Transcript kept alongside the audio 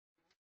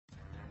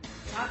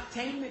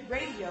Talktainment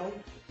Radio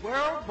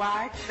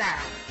Worldwide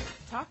Sound.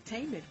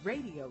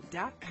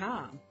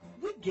 Talktainmentradio.com.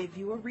 We give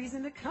you a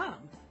reason to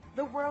come.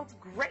 The world's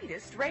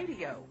greatest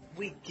radio.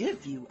 We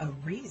give you a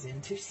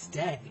reason to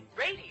stay.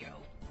 Radio,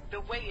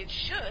 the way it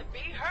should be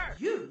heard.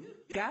 You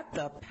got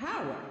the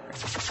power.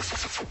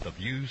 The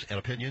views and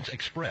opinions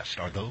expressed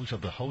are those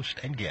of the host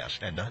and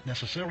guest and not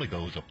necessarily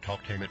those of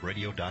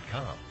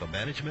TalkTainmentRadio.com, the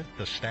management,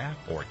 the staff,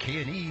 or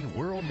K&E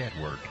World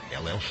Network,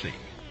 LLC.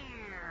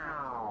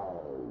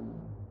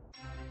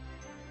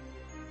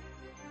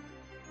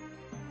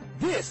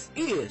 This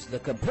is the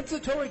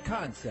compensatory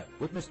concept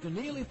with Mr.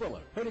 Neely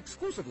Fuller, heard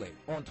exclusively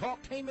on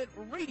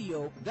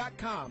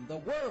TalkTainmentRadio.com, the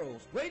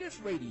world's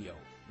greatest radio.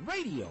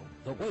 Radio,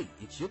 the way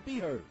it should be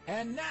heard.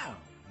 And now,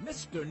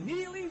 Mr.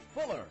 Neely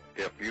Fuller.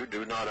 If you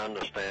do not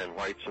understand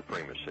white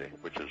supremacy,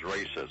 which is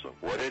racism,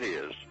 what it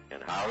is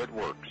and how it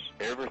works,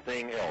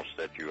 everything else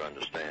that you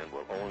understand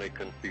will only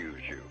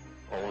confuse you.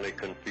 Only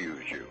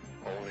confuse you.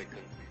 Only confuse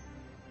you.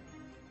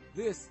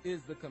 This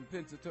is the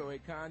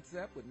compensatory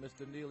concept with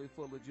Mr. Neely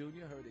Fuller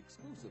Jr., heard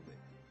exclusively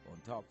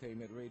on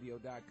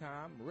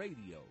TalkTainmentRadio.com.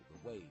 Radio, the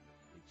way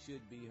it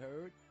should be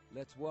heard.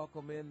 Let's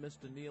welcome in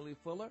Mr. Neely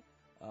Fuller.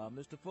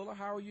 Mr. Fuller,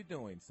 how are you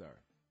doing, sir?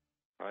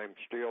 I'm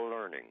still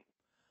learning.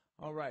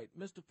 All right,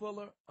 Mr.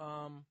 Fuller,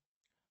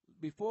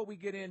 before we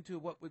get into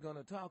what we're going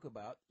to talk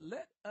about,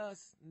 let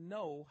us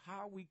know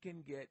how we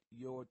can get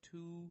your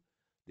two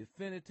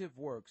definitive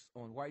works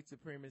on white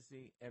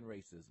supremacy and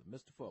racism.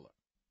 Mr. Fuller.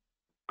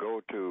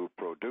 Go to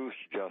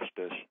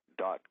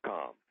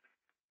producejustice.com,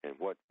 and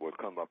what will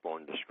come up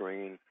on the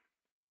screen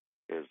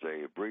is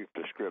a brief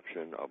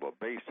description of a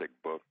basic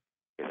book.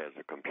 It has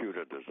a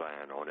computer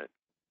design on it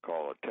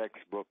called a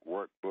textbook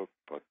workbook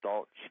for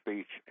thought,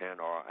 speech,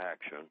 and/or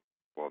action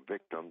for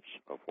victims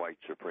of white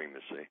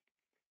supremacy.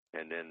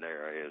 And then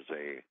there is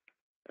an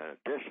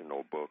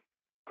additional book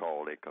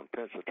called a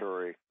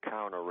compensatory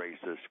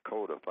counter-racist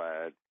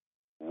codified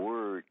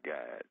word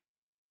guide.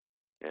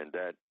 And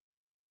that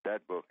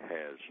book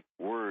has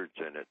words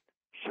in it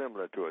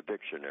similar to a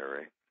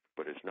dictionary,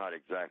 but it's not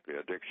exactly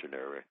a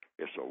dictionary.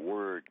 It's a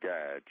word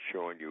guide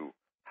showing you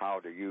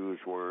how to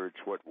use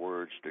words, what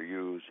words to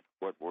use,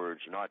 what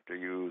words not to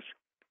use,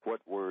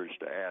 what words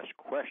to ask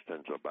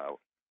questions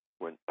about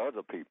when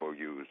other people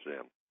use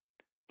them,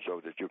 so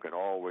that you can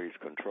always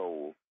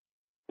control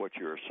what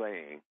you're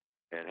saying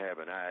and have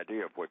an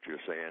idea of what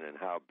you're saying and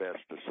how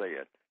best to say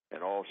it,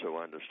 and also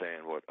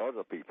understand what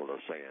other people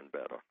are saying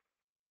better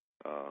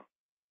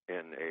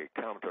in a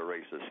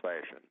counter-racist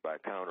fashion. By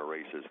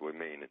counter-racist, we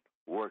mean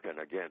working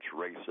against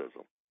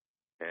racism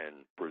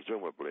and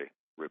presumably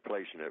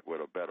replacing it with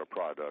a better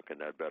product,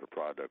 and that better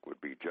product would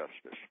be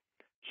justice.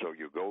 So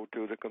you go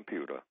to the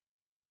computer,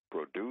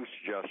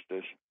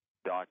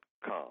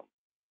 producejustice.com,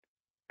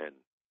 and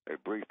a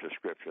brief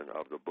description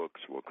of the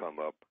books will come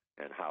up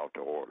and how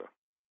to order.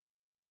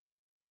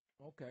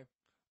 Okay.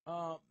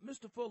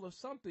 Mr. Fuller,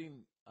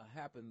 something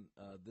happened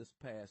this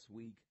past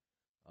week,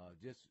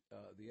 just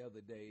the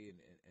other day,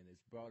 and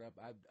it's brought up.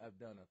 I've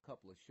done a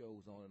couple of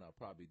shows on it. I'll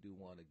probably do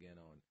one again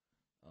on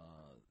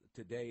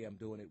today. I'm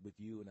doing it with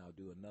you, and I'll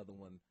do another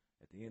one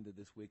at the end of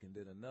this week, and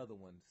then another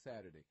one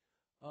Saturday.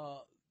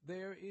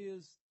 There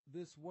is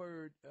this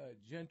word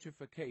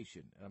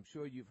gentrification, and I'm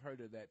sure you've heard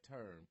of that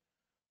term.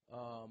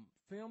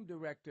 Film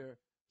director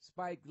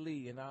Spike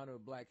Lee, in honor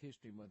of Black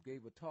History Month,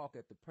 gave a talk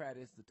at the Pratt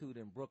Institute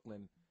in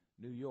Brooklyn,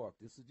 New York.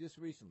 This is just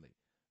recently.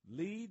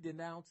 Lee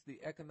denounced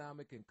the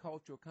economic and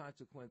cultural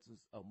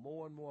consequences of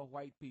more and more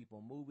white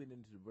people moving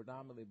into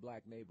predominantly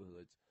black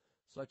neighborhoods,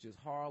 such as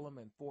Harlem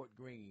and Fort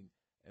Greene,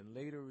 and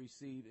later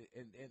received,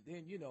 and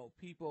then, you know,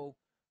 people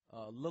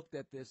looked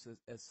at this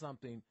as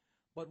something.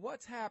 But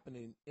what's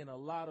happening in a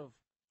lot of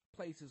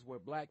places where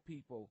black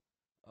people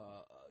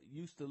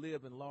used to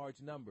live in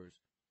large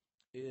numbers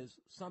is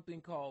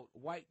something called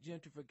white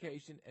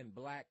gentrification and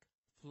black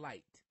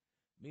flight,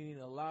 meaning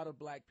a lot of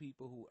black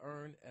people who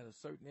earn at a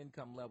certain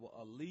income level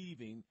are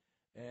leaving,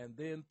 and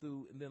then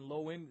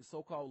lower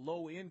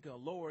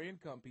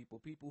income people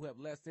who have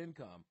less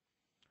income,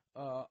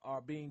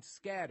 are being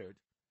scattered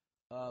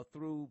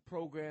through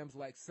programs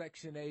like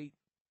Section 8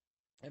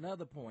 and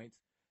other points,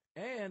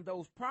 and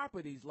those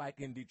properties like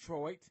in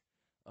Detroit,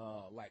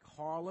 like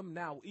Harlem,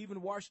 now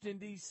even Washington,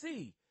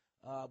 D.C.,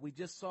 we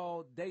just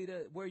saw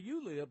data where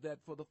you live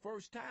that for the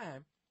first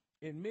time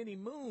in many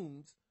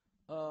moons,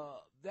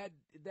 that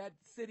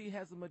city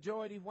has a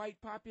majority white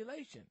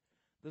population.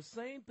 The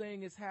same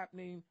thing is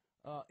happening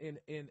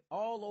in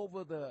all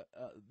over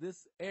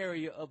this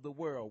area of the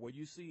world, where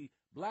you see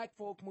black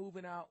folk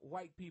moving out,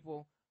 white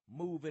people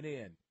moving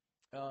in.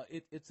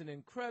 It's an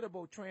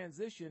incredible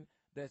transition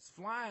that's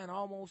flying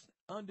almost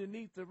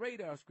underneath the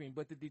radar screen.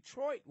 But the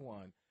Detroit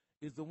one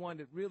is the one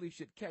that really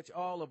should catch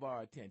all of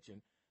our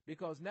attention,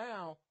 because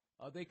now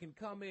they can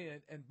come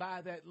in and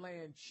buy that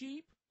land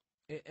cheap,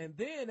 and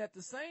then at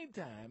the same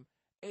time,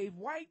 a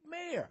white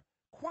mayor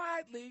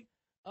quietly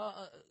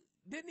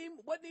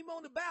wasn't even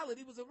on the ballot.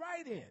 He was a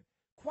write-in.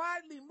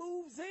 Quietly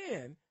moves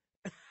in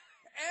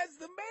as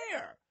the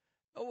mayor,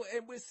 Oh,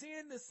 and we're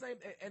seeing the same,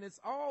 and it's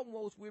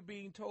almost, we're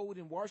being told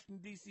in Washington,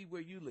 D.C.,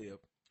 where you live,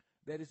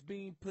 that it's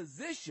being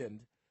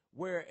positioned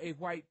where a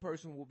white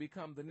person will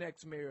become the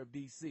next mayor of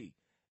D.C.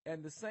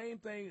 And the same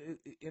thing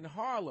in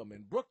Harlem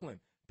and Brooklyn.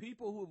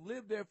 People who've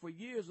lived there for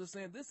years are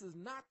saying this is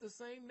not the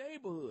same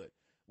neighborhood.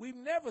 We've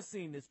never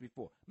seen this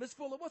before. Ms.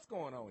 Fuller, what's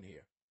going on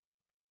here?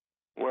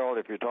 Well,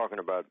 if you're talking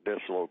about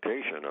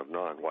dislocation of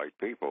non-white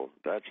people,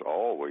 that's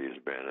always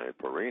been a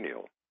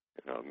perennial,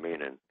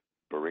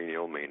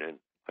 perennial meaning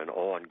an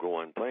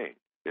ongoing thing.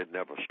 It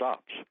never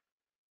stops.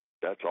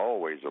 That's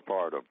always a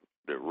part of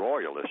the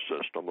royalist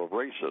system of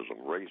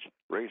racism.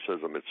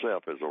 Racism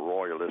itself is a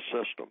royalist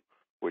system,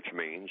 which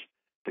means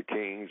the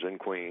kings and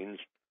queens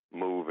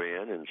move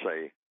in and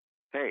say,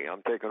 hey,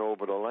 I'm taking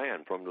over the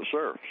land from the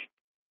serfs.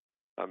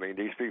 I mean,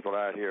 these people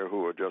out here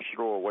who are just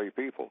throwaway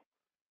people.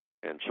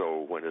 And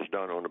so when it's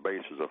done on the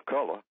basis of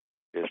color,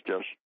 it's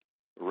just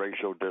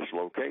racial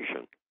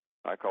dislocation.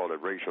 I call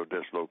it racial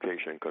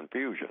dislocation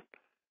confusion.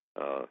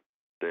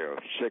 There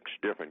are 6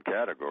 different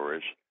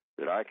categories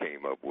that I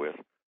came up with: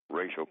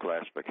 racial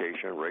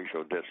classification,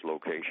 racial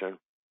dislocation,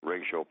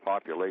 racial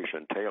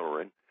population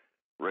tailoring,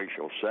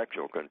 racial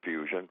sexual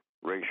confusion,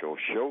 racial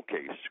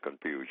showcase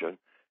confusion,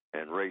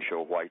 and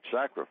racial white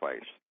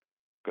sacrifice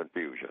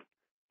confusion.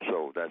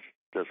 So that's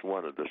just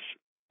one of the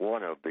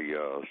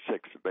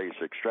 6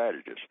 basic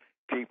strategies.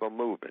 Keep them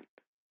moving.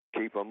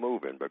 Keep them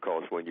moving,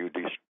 because when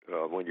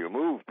you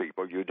move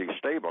people, you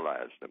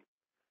destabilize them.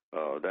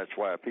 That's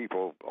why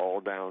people all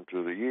down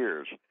through the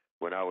years,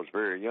 when I was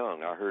very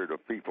young, I heard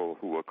of people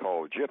who were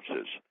called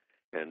gypsies,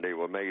 and they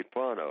were made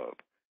fun of,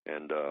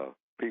 and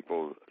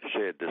people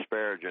said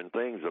disparaging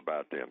things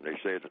about them. They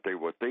said that they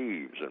were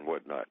thieves and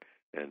whatnot.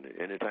 And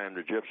anytime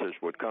the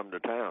gypsies would come to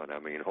town, I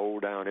mean,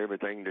 hold down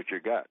everything that you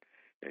got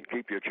and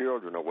keep your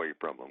children away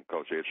from them,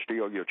 because they'd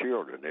steal your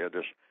children. They're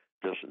just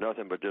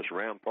nothing but just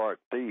rampart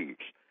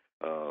thieves,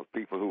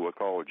 people who were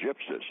called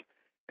gypsies.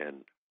 And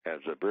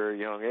at a very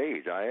young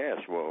age, I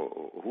asked,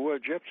 well, who are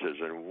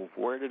gypsies and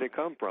where did they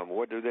come from?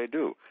 What do they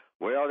do?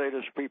 Well, they're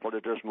just people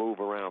that just move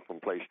around from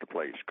place to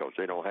place because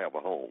they don't have a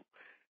home.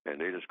 And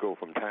they just go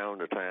from town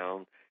to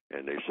town,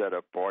 and they set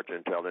up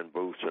fortune-telling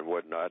booths and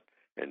whatnot,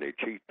 and they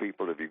cheat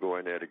people if you go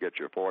in there to get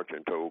your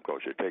fortune told,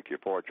 because they take your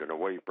fortune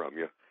away from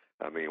you.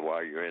 I mean,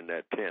 while you're in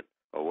that tent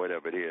or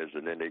whatever it is,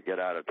 and then they get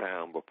out of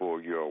town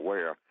before you're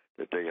aware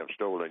that they have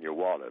stolen your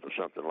wallet or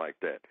something like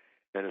that.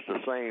 And it's the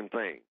same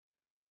thing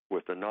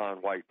with the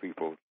non-white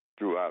people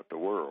throughout the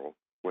world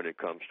when it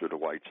comes to the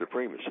white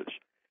supremacists.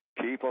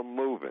 Keep them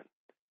moving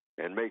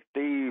and make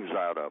thieves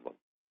out of them,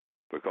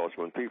 because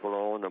when people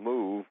are on the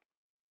move,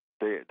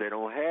 they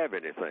don't have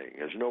anything.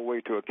 There's no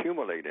way to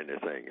accumulate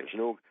anything. There's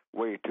no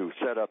way to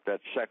set up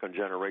that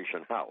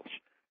second-generation house.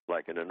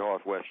 Like in the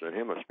Northwestern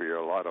Hemisphere,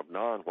 a lot of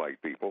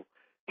non-white people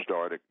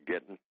started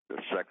getting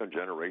the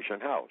second-generation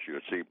house. You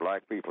would see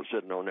black people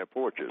sitting on their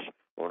porches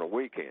on a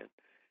weekend,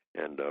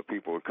 and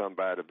people would come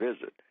by to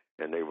visit,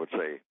 and they would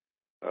say,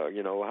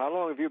 how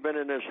long have you been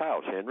in this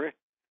house, Henry?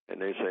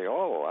 And they say,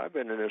 oh, I've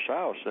been in this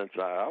house since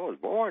I was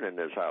born in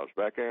this house,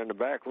 back there in the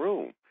back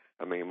room.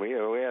 I mean, we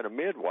had a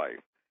midwife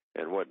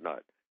and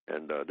whatnot.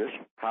 And this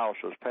house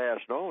was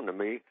passed on to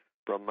me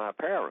from my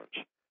parents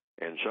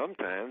and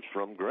sometimes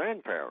from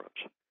grandparents.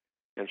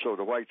 And so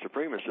the white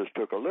supremacists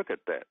took a look at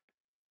that,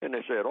 and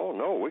they said, oh,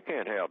 no, we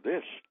can't have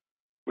this.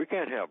 We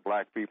can't have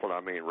black people,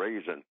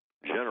 raising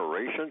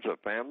generations of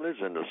families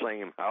in the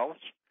same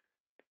house,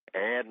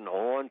 adding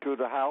on to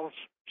the house.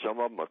 Some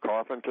of them are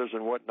carpenters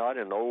and whatnot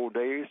in the old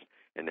days,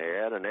 and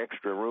they add an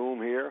extra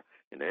room here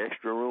and an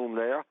extra room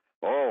there.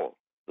 Oh,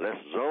 let's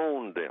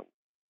zone them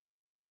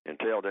and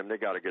tell them they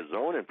got to get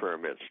zoning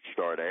permits to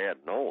start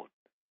adding on.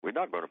 We're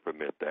not going to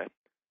permit that.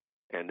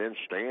 And then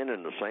staying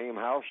in the same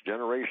house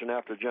generation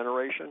after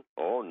generation?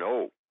 Oh,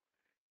 no.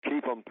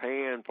 Keep them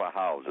paying for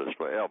houses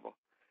forever.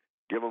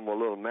 Give them a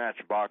little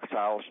matchbox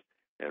house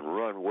and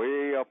run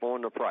way up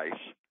on the price,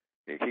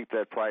 and keep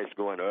that price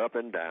going up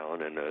and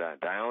down and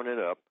down and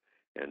up,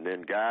 and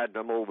then guide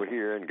them over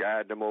here and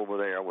guide them over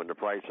there when the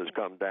prices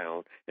come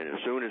down. And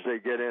as soon as they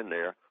get in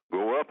there,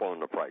 go up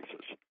on the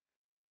prices.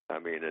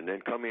 And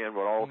then come in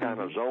with all kind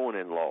of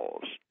zoning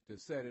laws. To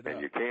set it and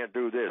up. You can't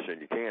do this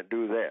and you can't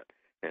do that.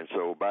 And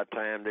so by the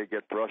time they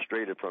get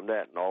frustrated from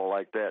that and all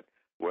like that,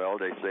 well,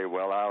 they say,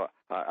 well,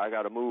 I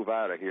got to move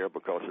out of here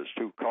because it's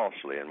too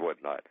costly and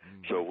whatnot.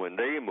 Mm-hmm. So when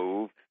they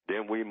move,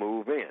 then we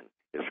move in.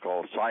 It's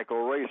called cycle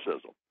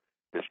racism.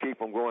 Just keep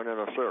them going in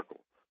a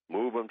circle.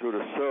 Move them to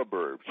the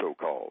suburbs,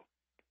 so-called,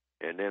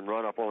 and then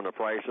run up on the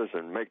prices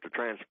and make the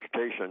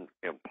transportation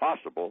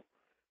impossible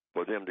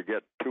for them to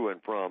get to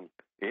and from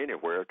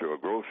anywhere, to a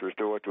grocery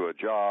store, to a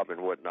job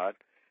and whatnot.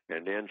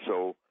 And then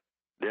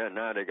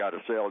now they got to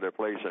sell their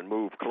place and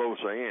move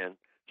closer in.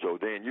 So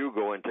then you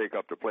go and take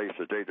up the place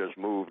that they just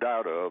moved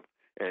out of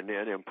and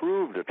then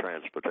improve the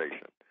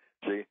transportation.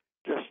 See,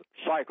 just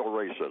cycle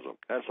racism.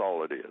 That's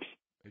all it is.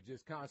 It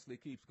just constantly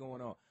keeps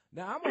going on.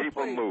 Now I'm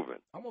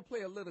gonna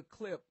play a little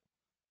clip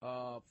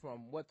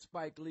from what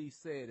Spike Lee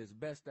said as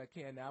best I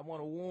can. Now I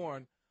want to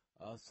warn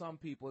some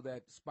people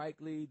that Spike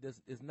Lee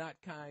is not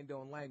kind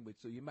on language,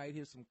 so you might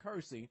hear some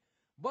cursing.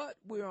 But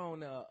we're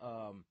on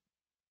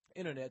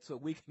internet, so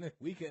we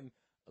can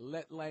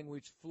let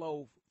language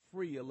flow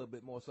free a little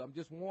bit more. So I'm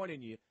just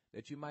warning you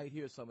that you might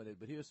hear some of it.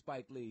 But here's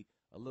Spike Lee,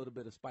 a little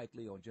bit of Spike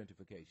Lee on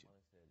gentrification.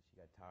 She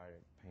got tired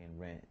of paying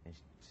rent, and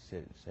she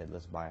said,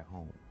 let's buy a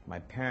home. My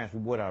parents, we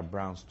bought our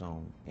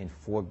brownstone in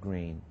Fort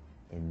Greene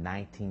in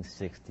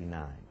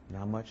 1969. You know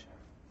how much?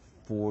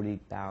 $40,000.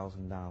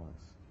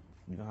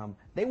 You know how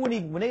they wouldn't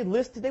even, when they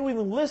listed, they wouldn't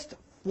even list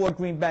Fort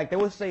Greene back. They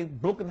would say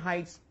Brooklyn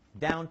Heights,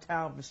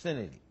 downtown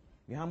vicinity.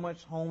 You know how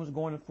much homes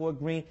going to Fort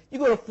Greene? You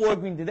go to Fort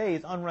Greene today,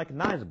 it's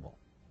unrecognizable.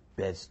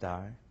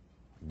 Bed-Stuy,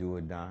 Do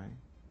or Die,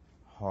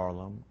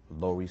 Harlem,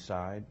 Lower East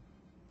Side.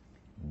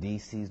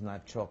 DC's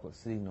not Chocolate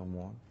City no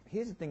more.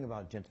 Here's the thing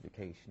about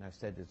gentrification. I've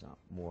said this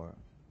more.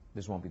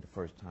 This won't be the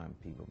first time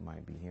people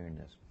might be hearing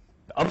this.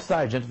 The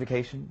upside of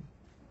gentrification,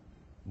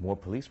 more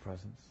police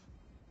presence,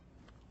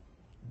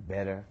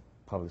 better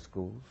public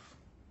schools,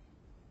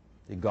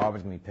 the garbage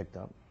is going to be picked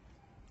up.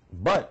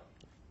 But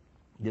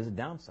there's a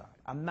downside.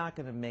 I'm not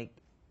going to make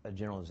a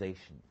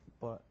generalization,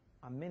 but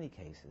in many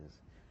cases,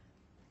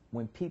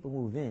 when people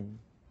move in,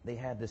 they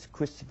have this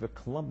Christopher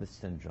Columbus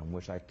syndrome,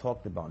 which I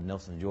talked about in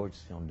Nelson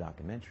George's film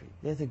documentary.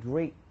 There's a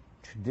great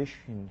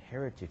tradition,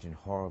 heritage in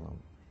Harlem,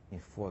 in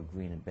Fort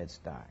Greene and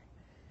Bed-Stuy.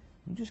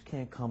 You just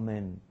can't come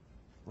in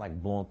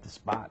like blowing up the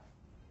spot,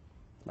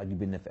 like you've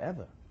been there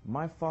forever.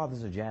 My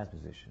father's a jazz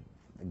musician,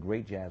 a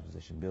great jazz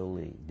musician, Bill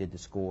Lee. Did the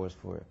scores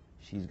for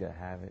She's Gotta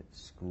Have It,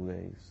 School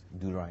Days,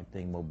 Do the Right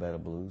Thing, Mo Better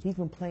Blues. He's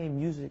been playing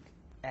music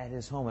at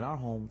his home, in our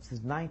home,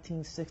 since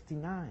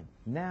 1969.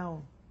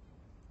 Now,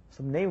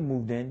 some neighbor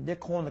moved in, they're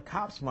calling the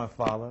cops, my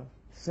father,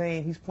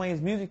 saying he's playing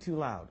his music too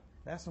loud.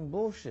 That's some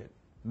bullshit.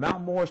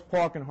 Mount Morris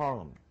Park in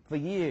Harlem. For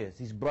years,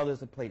 these brothers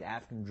have played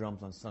African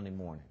drums on Sunday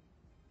morning.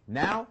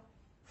 Now,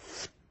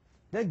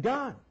 they're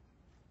gone.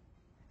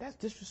 That's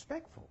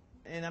disrespectful.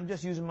 And I'm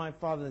just using my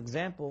father's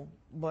example,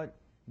 but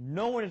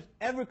no one has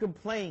ever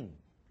complained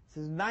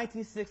since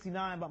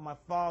 1969 about my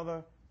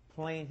father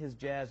playing his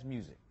jazz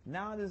music.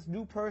 Now this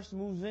new person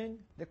moves in,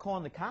 they're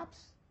calling the cops.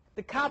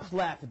 The cops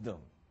laugh at them.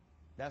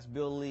 That's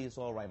Bill Lee, it's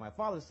all right. My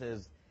father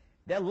says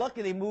they're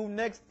lucky they moved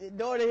next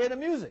door to hear the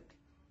music.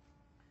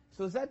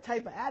 So it's that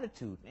type of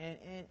attitude,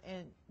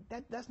 and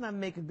that's not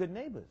making good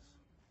neighbors.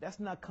 That's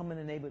not coming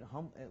to neighbor,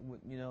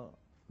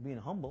 being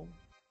humble.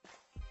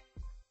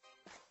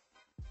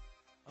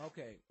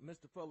 Okay,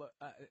 Mr. Fuller,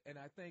 and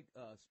I think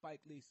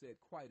Spike Lee said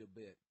quite a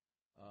bit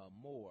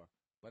more,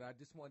 but I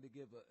just wanted to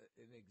give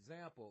an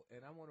example,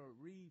 and I want to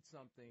read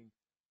something.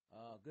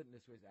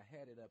 Goodness gracious, I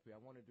had it up here.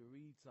 I wanted to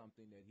read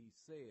something that he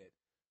said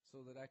so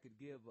that I could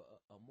give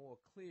a more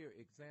clear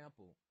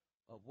example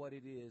of what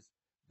it is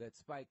that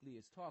Spike Lee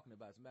is talking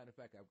about. As a matter of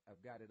fact,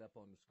 I've got it up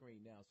on the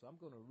screen now, so I'm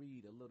going to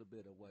read a little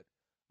bit of what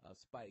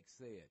Spike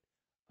said.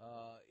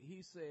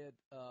 He said,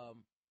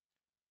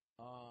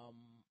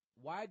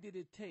 why did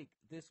it take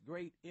this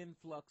great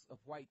influx of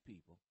white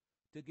people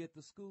to get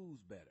the schools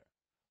better?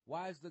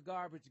 Why is the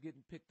garbage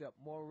getting picked up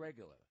more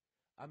regular?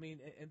 I mean,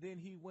 and then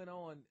he went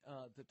on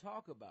to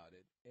talk about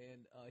it,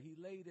 and he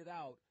laid it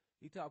out.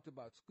 He talked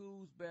about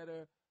schools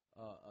better,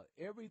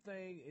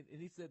 everything,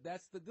 and he said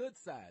that's the good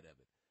side of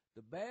it.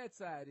 The bad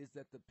side is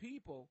that the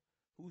people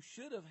who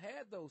should have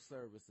had those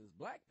services,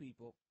 black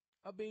people,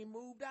 are being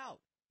moved out.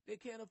 They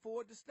can't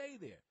afford to stay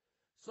there.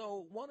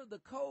 So one of the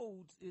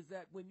codes is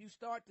that when you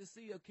start to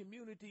see a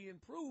community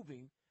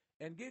improving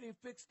and getting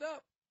fixed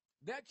up,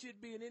 that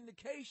should be an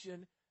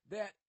indication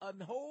that a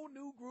whole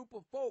new group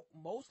of folk,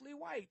 mostly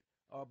white,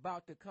 are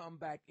about to come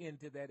back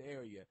into that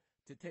area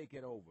to take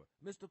it over.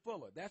 Mr.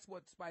 Fuller, that's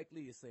what Spike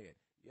Lee is saying.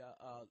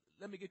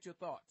 Let me get your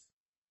thoughts.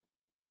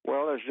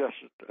 Well, it's just,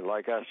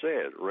 like I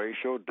said,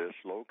 racial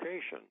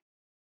dislocation.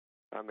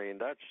 I mean,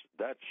 that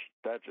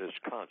is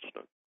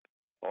constant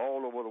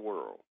all over the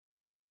world.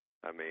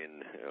 I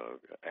mean,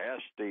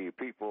 ask the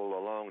people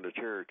along the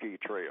Cherokee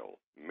Trail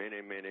many,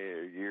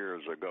 many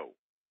years ago,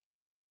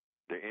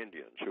 the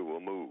Indians who were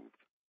moved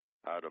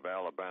out of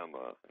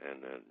Alabama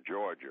and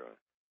Georgia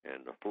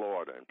and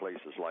Florida and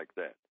places like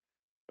that,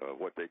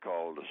 what they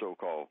call the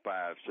so-called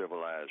 5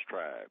 civilized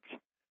tribes,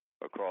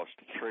 across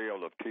the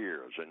Trail of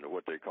Tears in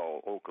what they call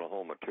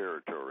Oklahoma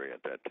Territory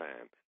at that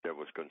time, that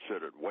was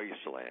considered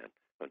wasteland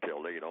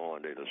until later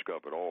on they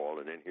discovered oil,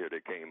 and then here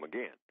they came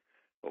again,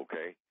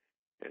 okay?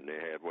 And they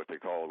had what they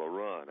call a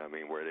run, I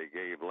mean, where they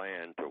gave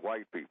land to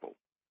white people.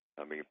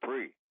 I mean,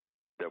 free.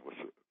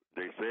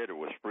 They said it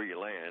was free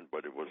land,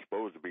 but it was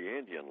supposed to be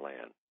Indian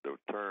land. The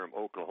term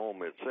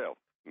Oklahoma itself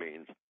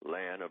means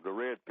land of the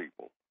red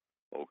people,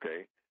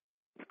 okay?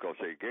 Because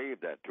they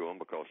gave that to them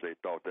because they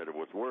thought that it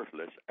was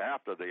worthless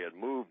after they had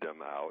moved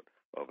them out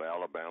of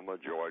Alabama,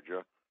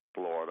 Georgia,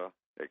 Florida,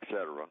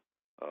 etc.,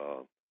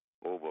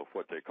 over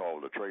what they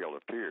call the Trail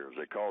of Tears.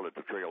 They call it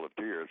the Trail of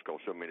Tears because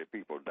so many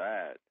people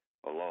died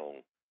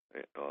along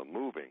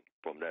moving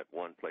from that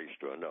one place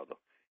to another.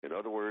 In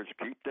other words,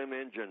 keep them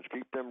engines,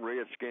 keep them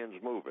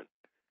redskins moving.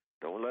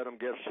 Don't let them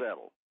get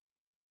settled.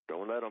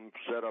 Don't let them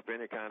set up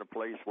any kind of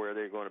place where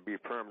they're going to be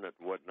permanent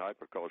and whatnot,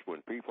 because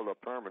when people are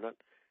permanent,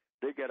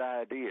 they get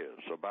ideas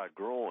about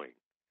growing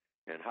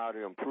and how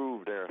to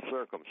improve their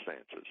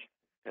circumstances.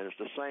 And it's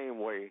the same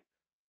way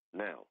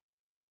now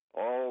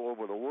all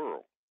over the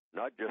world,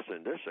 not just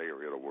in this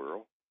area of the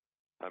world.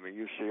 I mean,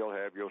 you still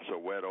have your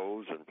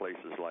Sowetos and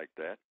places like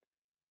that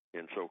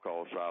in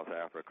so-called South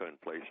Africa and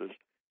places.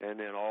 And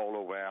then all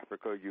over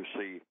Africa, you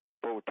see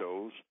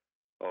photos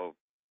of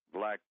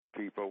black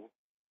people,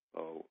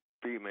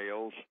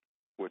 females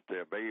with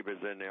their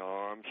babies in their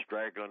arms,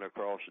 straggling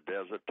across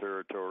desert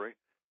territory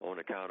on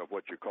account of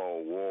what you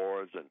call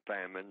wars and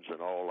famines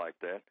and all like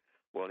that.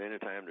 Well,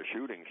 anytime the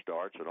shooting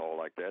starts and all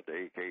like that,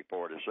 the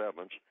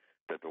AK-47s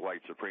that the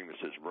white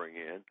supremacists bring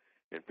in,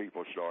 and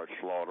people start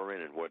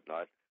slaughtering and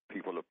whatnot,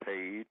 people are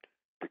paid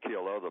to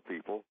kill other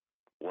people,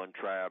 one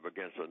tribe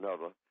against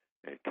another,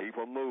 and keep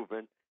them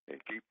moving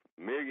and keep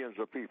millions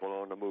of people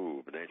on the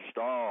move. And they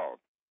starve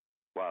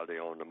while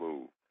they're on the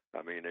move.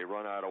 I mean, they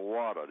run out of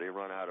water. They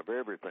run out of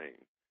everything,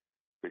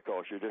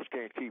 because you just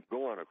can't keep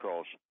going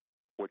across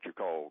what you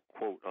call,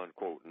 quote,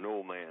 unquote,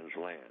 no man's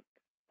land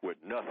with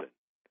nothing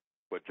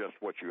but just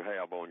what you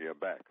have on your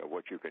back or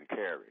what you can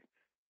carry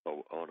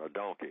or on a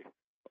donkey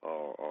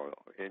or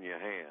in your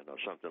hand or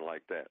something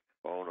like that,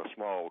 or on a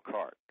small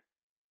cart.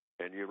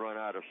 And you run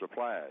out of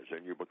supplies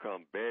and you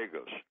become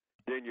beggars.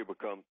 Then you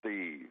become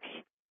thieves.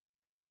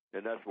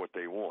 And that's what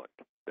they want.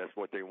 That's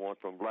what they want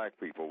from black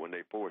people when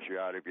they force you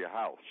out of your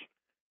house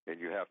and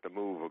you have to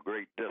move a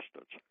great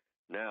distance.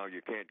 Now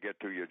you can't get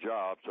to your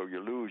job, so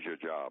you lose your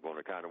job on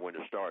account of when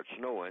it starts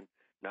snowing.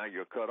 Now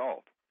you're cut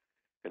off.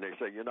 And they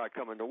say, you're not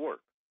coming to work.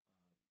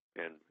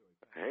 And,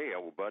 hey,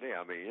 old buddy,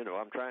 I mean,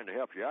 I'm trying to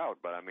help you out,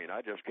 but, I mean,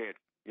 I just can't,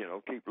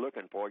 keep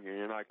looking for you and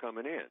you're not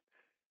coming in.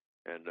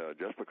 And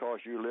just because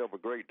you live a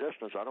great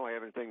distance, I don't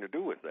have anything to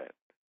do with that.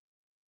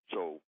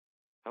 So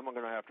I'm going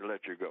to have to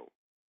let you go.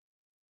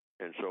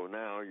 And so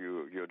now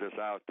you're just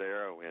out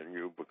there and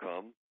you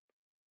become,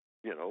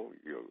 your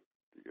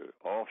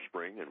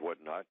offspring and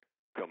whatnot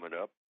coming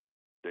up.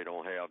 They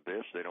don't have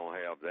this, they don't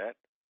have that.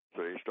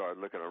 So they start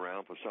looking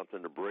around for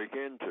something to break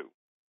into.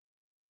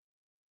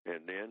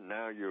 And then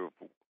now you've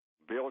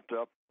built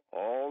up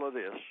all of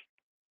this,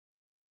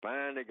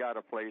 finally got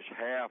a place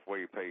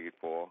halfway paid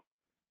for,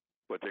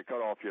 but they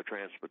cut off your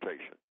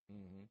transportation.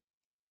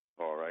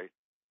 Mm-hmm. All right?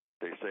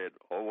 They said,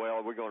 oh,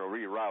 well, we're going to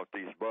reroute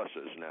these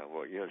buses now.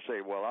 Well, you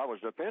say, well, I was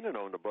depending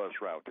on the bus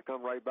route to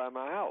come right by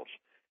my house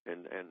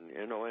and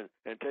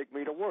take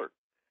me to work.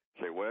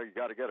 Say, well, you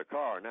got to get a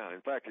car now.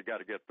 In fact, you got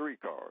to get 3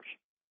 cars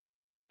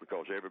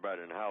because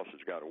everybody in the house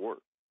has got to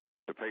work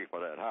to pay for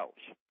that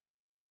house.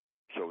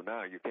 So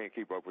now you can't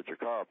keep up with your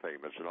car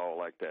payments and all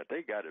like that.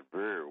 They got it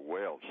very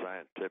well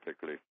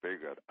scientifically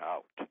figured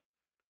out.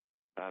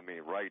 I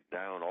mean, right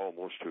down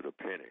almost to the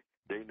penny.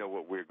 They know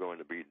what we're going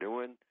to be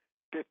doing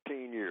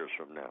 15 years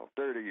from now,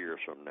 30 years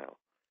from now.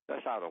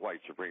 That's how the white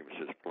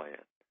supremacists plan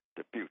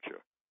the future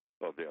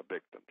of their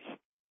victims,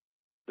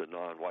 the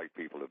non-white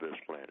people of this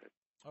planet.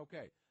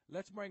 Okay.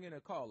 Let's bring in a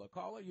caller.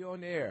 Caller, you're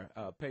on the air.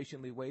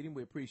 Patiently waiting.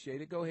 We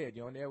appreciate it. Go ahead.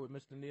 You're on the air with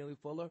Mr. Neely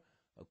Fuller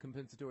of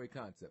Compensatory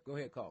Concept. Go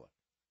ahead, caller.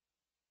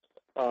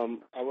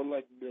 I would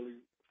like Neely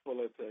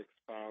Fuller to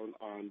expound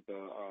on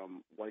the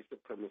white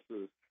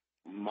supremacist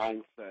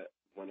mindset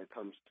when it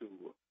comes to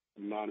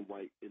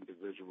non-white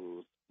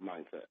individuals'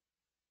 mindset.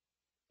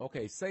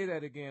 Okay, say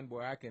that again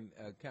where I can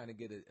kind of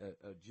get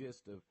a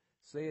gist of.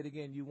 Say it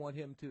again. You want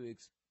him to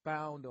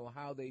expound on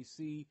how they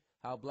see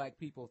how black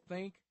people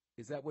think?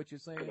 Is that what you're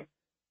saying?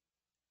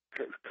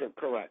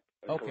 Correct.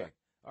 Okay. Correct.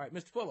 All right,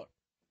 Mr. Fuller.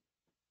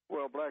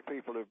 Well, black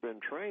people have been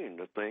trained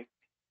to think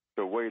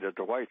the way that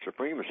the white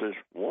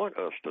supremacists want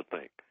us to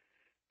think.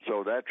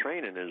 So that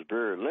training is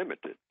very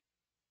limited.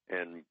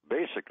 And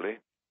basically,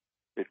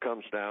 it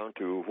comes down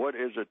to what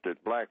is it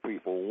that black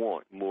people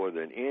want more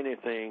than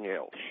anything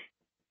else?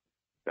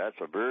 That's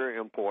a very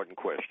important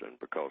question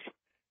because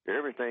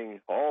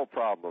all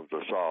problems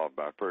are solved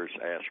by first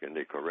asking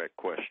the correct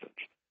questions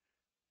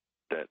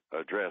that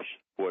address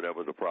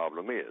whatever the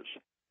problem is.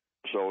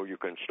 So you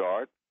can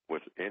start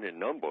with any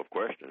number of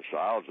questions,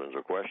 thousands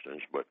of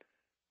questions, but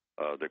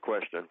the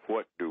question,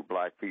 what do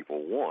black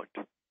people want,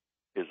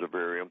 is a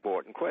very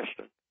important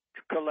question.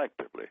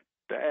 Collectively,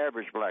 the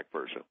average black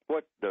person,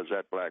 what does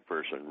that black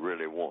person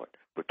really want,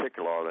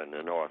 particularly in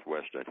the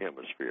Northwestern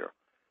Hemisphere?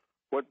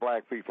 What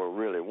black people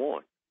really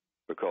want,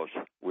 because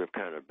we've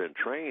kind of been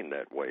trained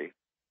that way,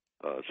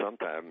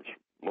 sometimes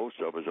most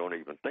of us don't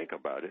even think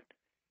about it,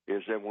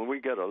 is that when we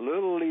get a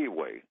little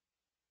leeway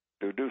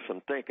to do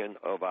some thinking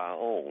of our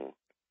own,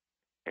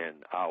 and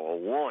our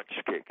wants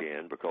kick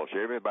in, because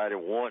everybody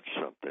wants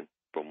something.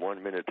 From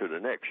one minute to the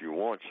next, you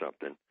want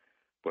something.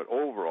 But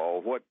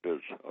overall, what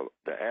does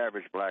the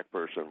average black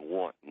person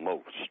want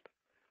most?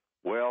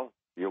 Well,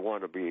 you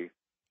want to be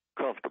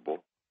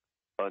comfortable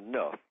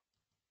enough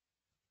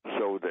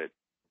so that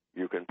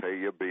you can pay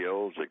your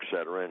bills, et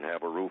cetera, and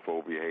have a roof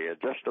over your head,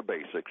 just the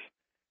basics,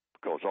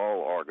 because all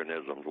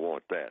organisms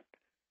want that.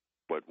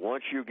 But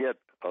once you get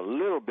a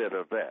little bit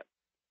of that,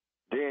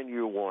 Then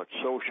you want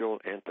social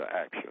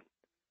interaction.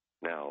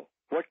 Now,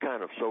 what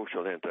kind of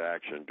social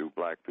interaction do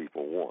black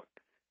people want?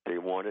 They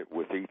want it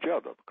with each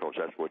other because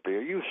that's what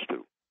they're used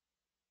to.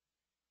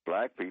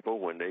 Black people,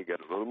 when they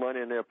get a little money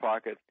in their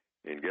pocket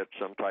and get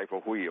some type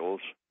of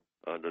wheels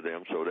under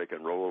them so they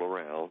can roll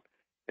around,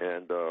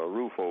 and a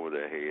roof over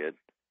their head,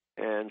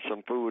 and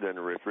some food in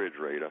the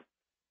refrigerator,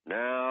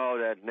 now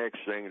that next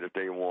thing that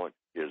they want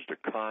is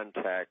to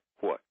contact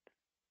what?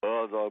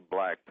 Other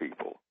black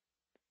people.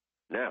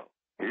 Now,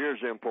 here's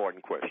the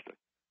important question.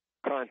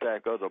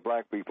 Contact other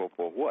black people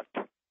for what?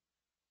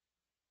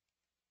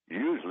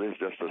 Usually it's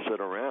just to sit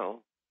around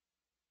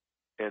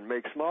and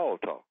make small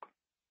talk.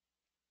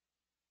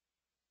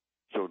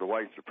 So the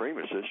white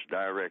supremacists,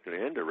 directly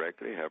and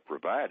indirectly, have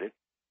provided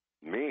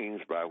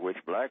means by which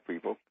black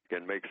people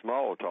can make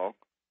small talk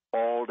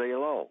all day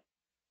long.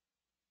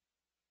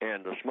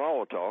 And the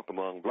small talk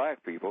among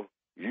black people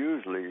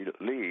usually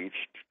leads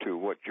to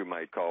what you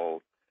might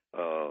call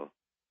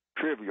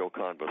trivial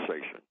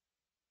conversation.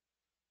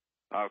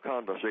 Our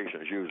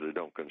conversations usually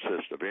don't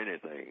consist of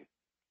anything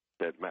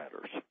that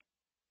matters,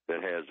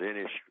 that has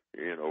any,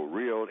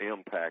 real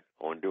impact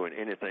on doing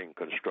anything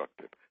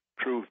constructive.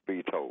 Truth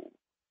be told.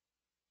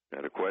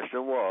 Now, the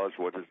question was,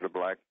 what is the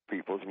black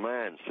people's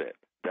mindset?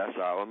 That's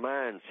our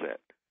mindset.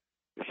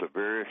 It's a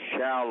very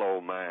shallow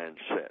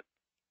mindset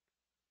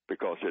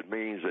because it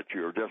means that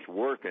you're just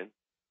working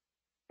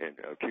and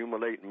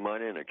accumulating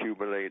money and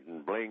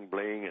accumulating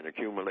bling-bling and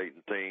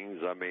accumulating things,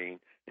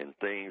 and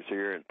things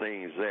here and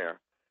things there,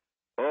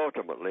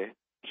 ultimately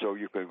so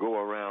you can go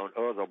around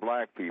other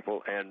black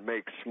people and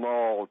make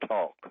small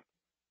talk.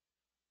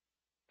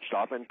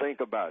 Stop and think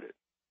about it.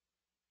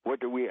 What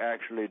do we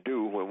actually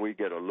do when we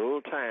get a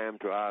little time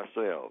to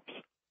ourselves?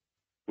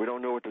 We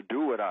don't know what to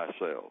do with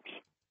ourselves.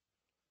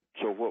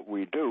 So what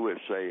we do is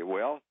say,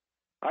 well,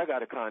 I got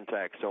to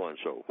contact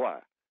so-and-so. Why?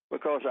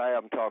 Because I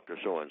haven't talked to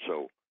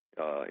so-and-so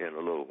in a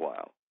little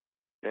while.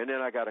 And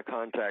then I got to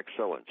contact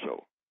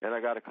so-and-so. And I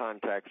got to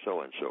contact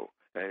so-and-so.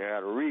 And I got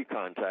to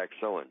recontact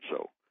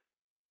so-and-so.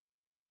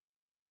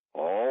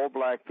 All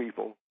black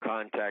people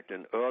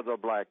contacting other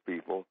black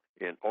people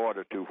in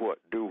order to what?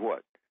 Do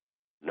what?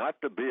 Not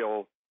to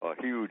build a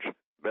huge,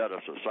 better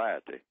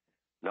society,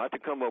 not to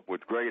come up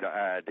with greater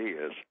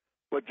ideas,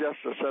 but just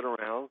to sit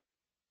around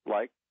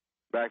like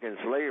back in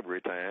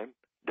slavery time,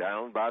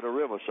 down by the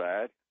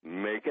riverside,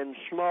 making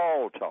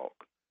small talk.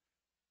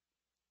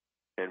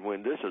 And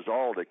when this is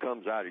all that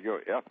comes out of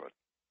your effort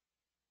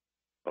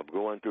of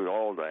going through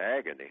all the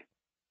agony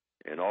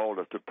and all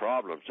of the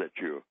problems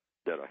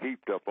that are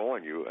heaped up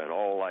on you and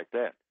all like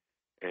that,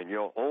 and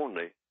your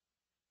only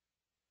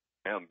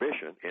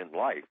ambition in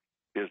life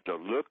is to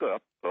look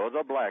up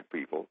other black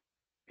people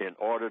in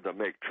order to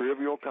make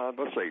trivial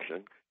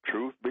conversation,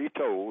 truth be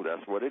told,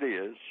 that's what it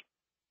is,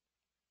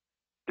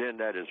 then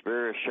that is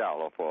very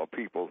shallow for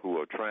people who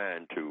are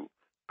trying to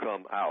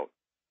come out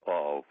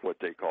of what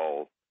they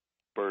call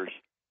first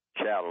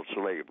chattel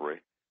slavery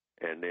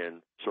and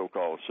then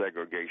so-called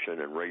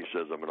segregation and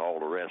racism and all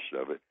the rest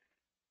of it,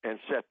 and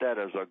set that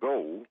as a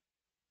goal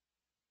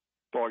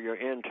for your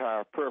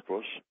entire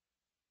purpose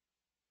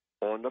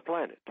on the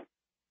planet.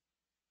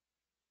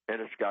 And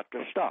it's got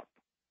to stop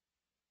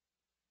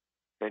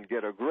and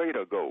get a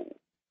greater goal.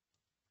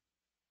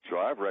 So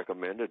I've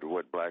recommended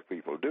what black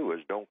people do is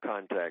don't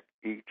contact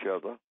each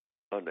other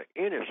under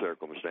any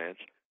circumstance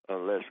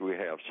unless we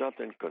have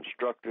something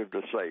constructive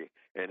to say,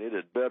 and it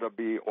had better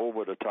be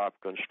over-the-top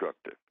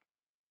constructive.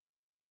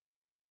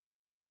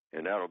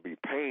 And that'll be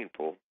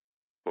painful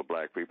for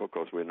black people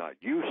because we're not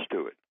used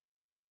to it.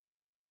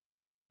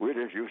 We're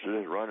just used to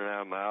just running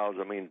our mouths,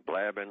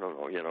 blabbing,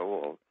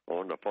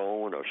 on the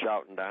phone or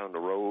shouting down the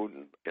road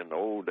in the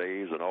old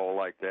days and all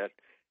like that,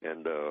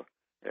 and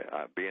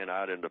being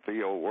out in the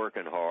field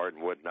working hard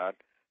and whatnot.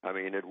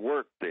 It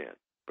worked then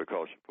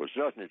because there was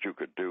nothing that you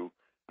could do.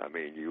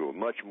 You were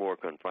much more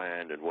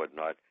confined and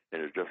whatnot,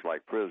 and it's just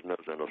like prisoners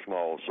in a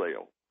small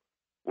cell.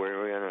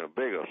 We're in a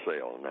bigger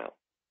cell now.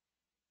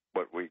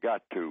 But we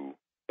got to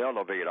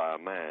elevate our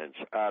minds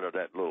out of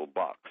that little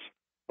box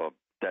of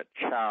that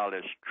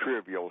childish,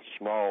 trivial,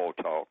 small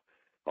talk,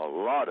 a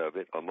lot of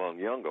it among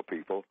younger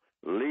people,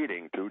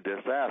 leading to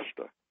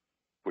disaster,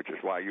 which is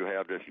why you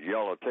have this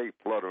yellow tape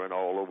fluttering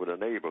all over the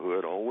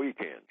neighborhood on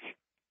weekends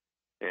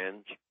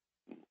and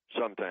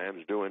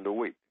sometimes during the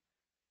week.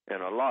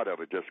 And a lot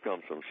of it just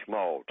comes from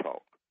small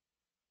talk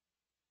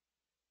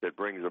that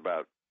brings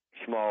about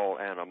small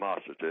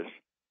animosities,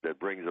 that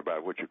brings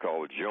about what you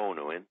call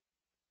jonoing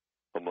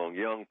among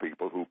young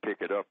people who pick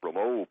it up from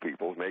old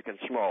people making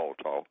small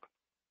talk,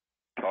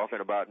 talking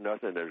about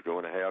nothing that's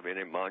going to have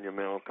any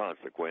monumental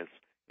consequence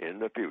in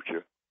the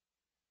future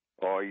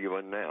or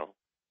even now.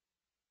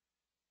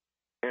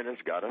 And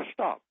it's got to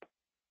stop.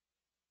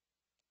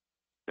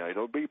 Now,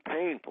 it'll be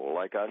painful,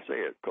 like I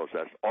said, because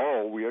that's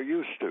all we are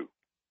used to.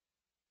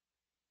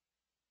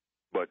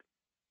 But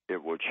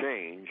it will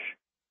change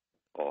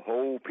a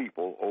whole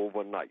people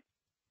overnight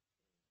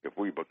if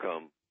we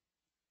become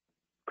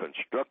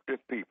constructive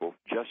people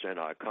just in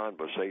our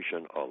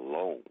conversation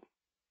alone.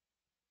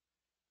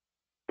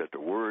 that the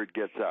word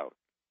gets out.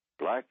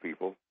 Black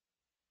people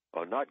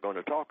are not going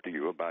to talk to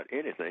you about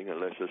anything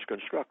unless it's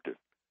constructive.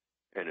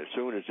 And as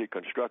soon as the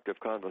constructive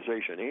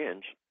conversation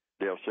ends,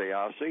 they'll say,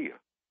 I'll see you.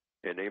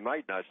 And they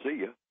might not see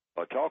you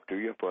or talk to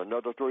you for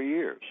another 3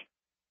 years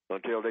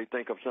until they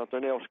think of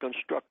something else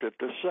constructive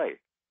to say,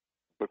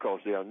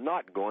 because they are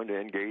not going to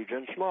engage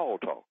in small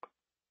talk.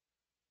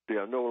 They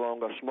are no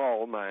longer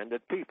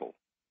small-minded people.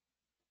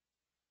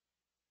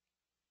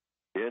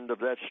 End of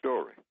that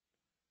story.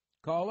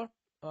 Caller,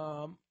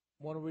 want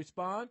to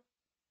respond?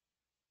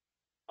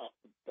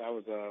 That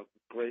was a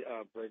great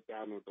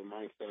breakdown of the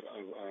mindset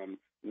of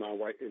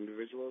non-white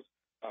individuals.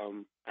 I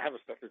have a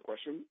second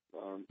question.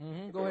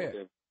 Go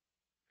ahead.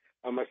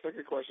 My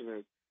second question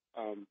is,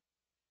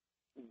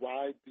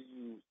 why do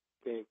you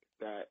think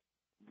that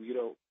we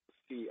don't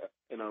see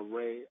an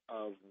array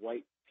of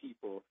white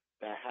people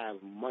that have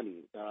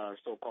money, that are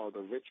so-called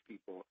the rich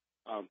people,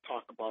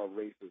 talk about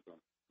racism?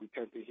 We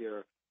tend to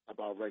hear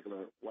about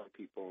regular white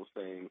people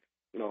saying,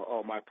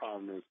 oh, my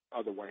problem is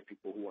other white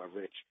people who are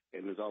rich,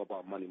 and it's all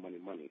about money, money,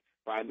 money.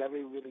 But I never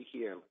really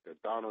hear the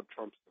Donald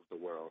Trumps of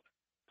the world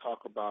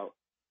talk about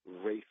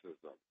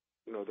racism.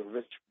 The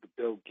rich, the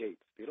Bill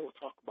Gates, they don't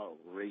talk about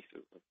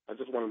racism. I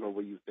just want to know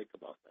what you think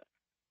about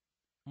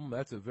that.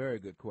 That's a very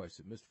good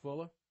question. Mr.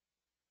 Fuller?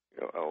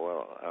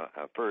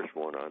 I first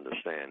want to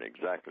understand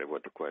exactly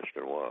what the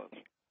question was.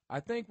 I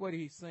think what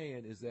he's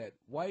saying is that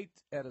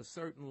whites at a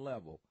certain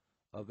level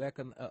of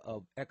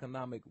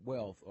economic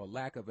wealth or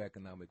lack of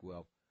economic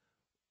wealth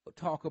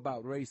talk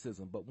about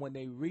racism, but when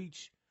they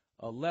reach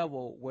a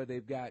level where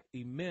they've got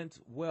immense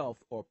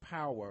wealth or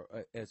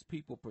power as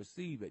people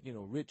perceive it,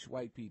 rich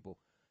white people,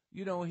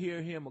 you don't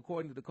hear him,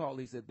 according to the call,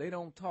 he said they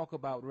don't talk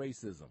about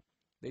racism.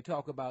 They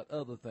talk about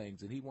other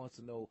things, and he wants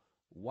to know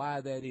why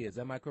that is.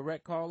 Am I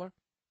correct, caller?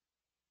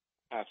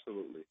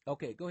 Absolutely.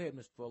 Okay, go ahead,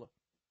 Mr. Fuller.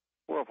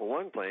 Well, for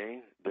one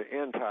thing, the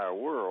entire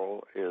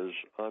world is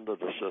under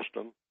the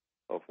system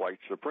of white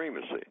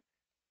supremacy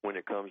when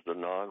it comes to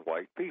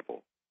non-white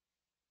people.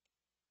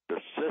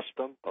 The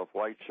system of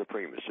white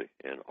supremacy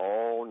in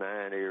all 9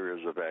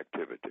 areas of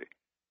activity: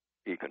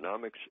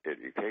 economics,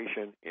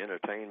 education,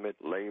 entertainment,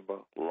 labor,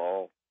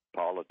 law,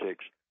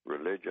 politics,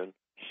 religion,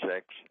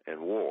 sex, and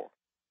war.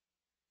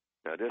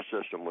 Now, this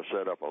system was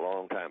set up a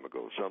long time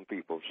ago. Some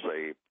people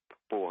say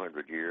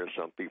 400 years,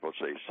 some people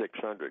say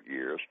 600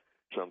 years,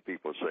 some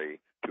people say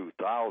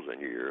 2,000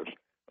 years,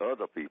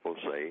 other people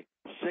say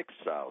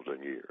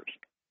 6,000 years.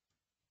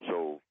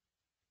 So,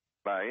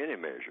 by any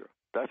measure,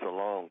 that's a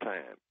long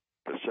time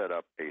to set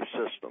up a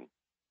system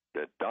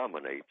that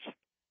dominates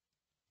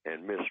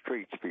and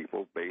mistreats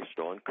people based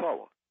on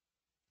color.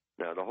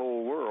 Now, the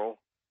whole world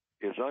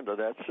is under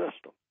that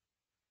system.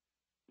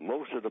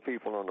 Most of the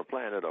people on the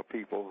planet are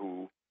people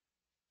who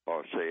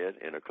are said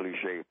in a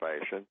cliche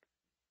fashion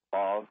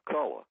of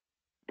color: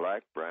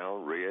 black,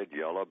 brown, red,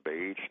 yellow,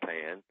 beige,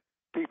 tan,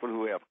 people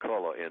who have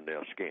color in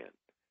their skin.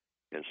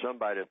 And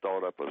somebody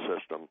thought up a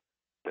system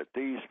that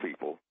these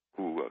people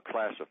who are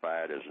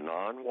classified as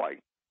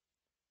non-white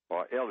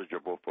are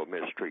eligible for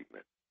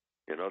mistreatment.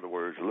 In other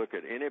words, look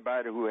at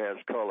anybody who has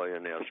color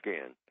in their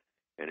skin,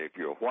 and if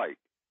you're white,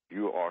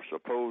 you are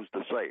supposed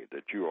to say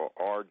that you are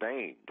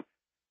ordained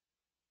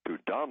to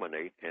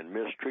dominate and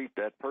mistreat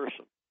that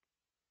person.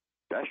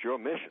 That's your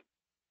mission.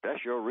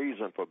 That's your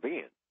reason for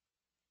being.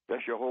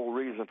 That's your whole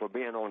reason for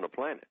being on the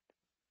planet.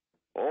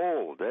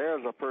 Oh,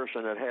 there's a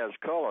person that has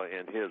color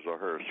in his or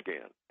her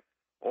skin.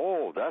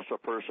 Oh, that's a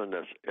person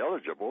that's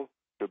eligible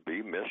to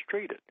be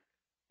mistreated.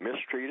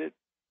 Mistreated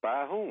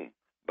by whom?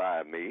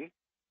 By me.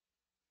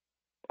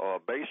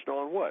 Based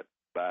on what?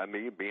 By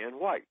me being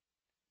white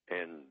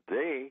and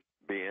they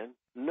being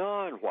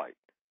non-white.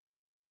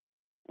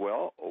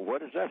 Well,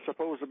 what is that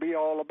supposed to be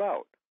all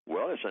about?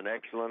 Well, it's an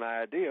excellent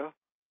idea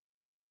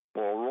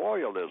for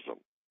royalism,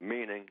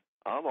 meaning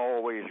I'm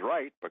always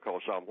right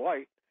because I'm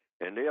white,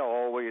 and they're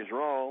always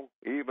wrong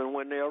even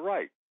when they're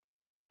right.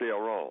 They're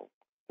wrong.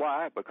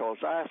 Why? Because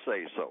I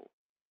say so.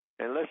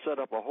 And let's set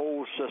up a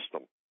whole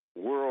system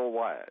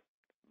worldwide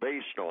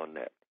based on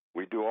that.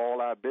 We do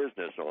all our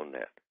business on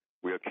that.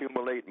 We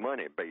accumulate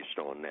money based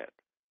on that.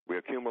 We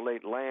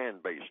accumulate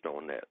land based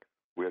on that.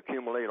 We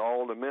accumulate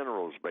all the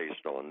minerals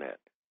based on that.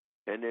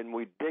 And then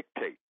we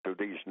dictate to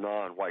these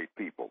non-white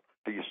people,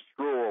 these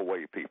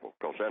throwaway people,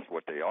 because that's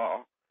what they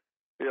are.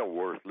 They're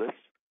worthless.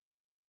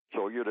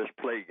 So you just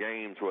play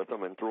games with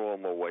them and throw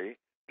them away,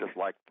 just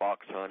like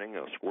fox hunting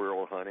or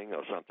squirrel hunting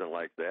or something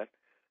like that.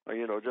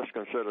 Or, just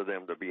consider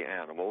them to be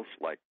animals,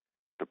 like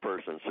the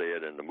person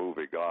said in the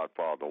movie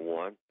Godfather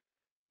 1.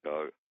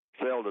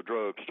 Sell the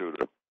drugs to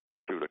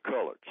the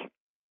coloreds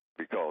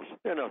because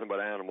they're nothing but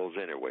animals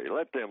anyway.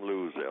 Let them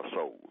lose their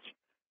souls.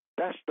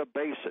 That's the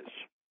basis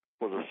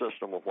for the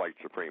system of white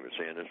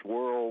supremacy, and it's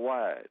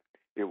worldwide.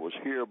 It was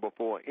here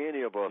before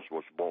any of us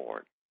was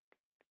born,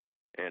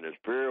 and it's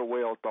very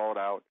well thought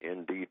out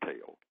in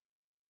detail.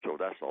 So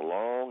that's a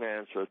long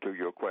answer to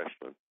your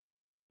question,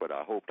 but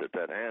I hope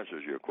that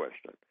answers your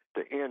question.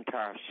 The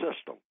entire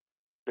system,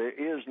 there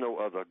is no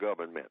other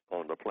government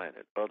on the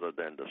planet other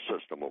than the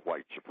system of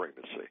white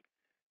supremacy.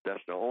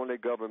 That's the only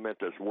government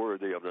that's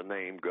worthy of the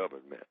name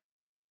government.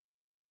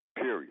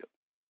 Period.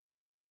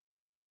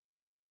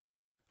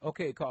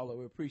 Okay, caller,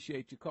 we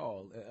appreciate your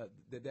call.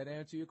 Did that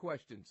answer your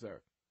question,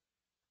 sir?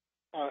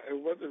 It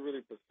wasn't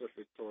really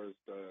specific towards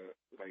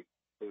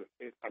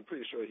I'm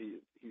pretty sure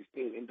he's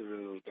seen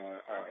individuals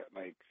that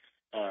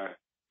are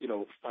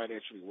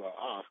financially well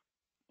off,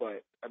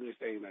 but I'm just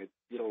saying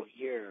you don't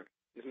hear,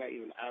 it's not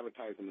even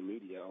advertised in the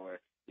media,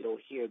 or you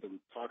don't hear them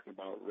talking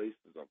about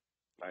racism.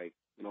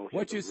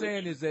 What you're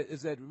saying is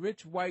that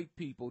rich white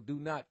people do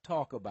not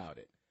talk about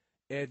it,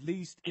 at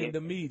least in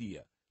the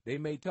media. They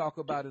may talk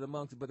about it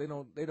amongst, but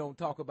they don't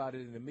talk about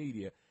it in the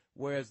media.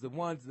 Whereas the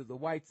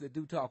whites that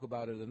do talk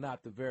about it are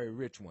not the very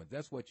rich ones.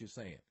 That's what you're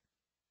saying.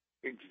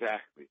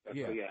 Exactly.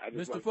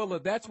 Mr. Fuller,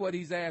 that's what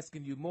he's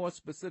asking you more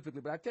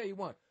specifically. But I tell you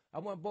what, I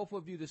want both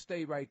of you to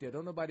stay right there.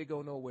 Don't nobody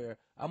go nowhere.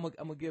 I'm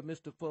gonna give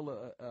Mr.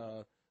 Fuller.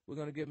 We're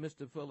gonna give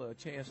Mr. Fuller a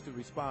chance to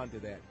respond to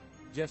that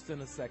just in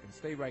a second.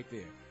 Stay right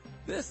there.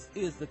 This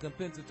is the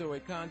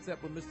compensatory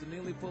concept with Mr.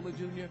 Neely Fuller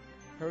Jr.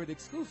 Heard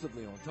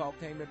exclusively on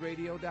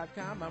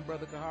TalkTainmentRadio.com. I'm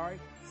Brother Kahari,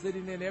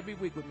 sitting in every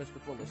week with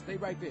Mr. Fuller. Stay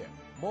right there.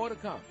 More to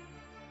come.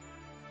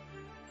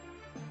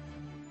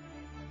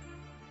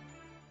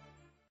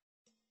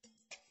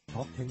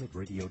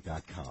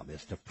 TalkTainmentRadio.com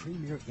is the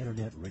premier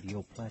internet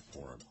radio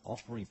platform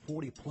offering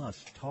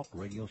 40-plus talk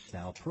radio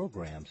style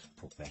programs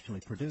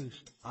professionally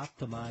produced,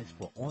 optimized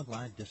for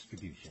online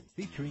distribution,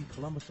 featuring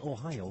Columbus,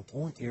 Ohio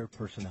on-air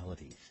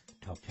personalities.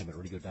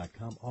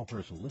 TalkTainmentRadio.com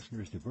offers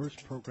listeners diverse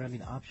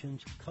programming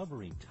options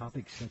covering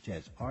topics such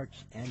as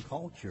arts and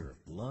culture,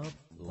 love,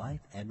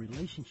 life and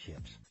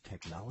relationships,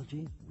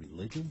 technology,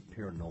 religion,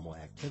 paranormal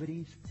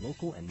activities,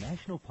 local and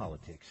national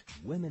politics,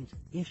 women's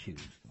issues,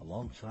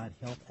 alongside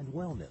health and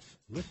wellness.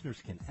 Listeners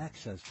can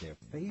access their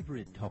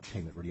favorite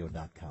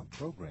TalkTainmentRadio.com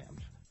programs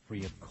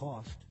free of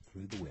cost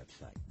through the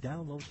website.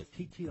 Download the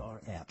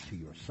TTR app to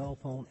your cell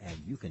phone and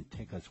you can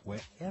take us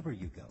wherever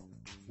you go.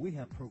 We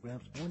have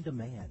programs on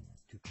demand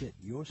to fit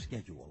your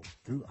schedule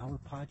through our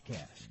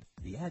podcast.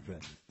 The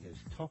address is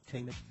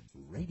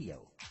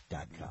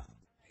TalkTainmentRadio.com.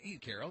 Hey,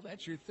 Carol,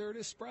 that's your third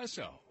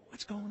espresso.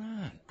 What's going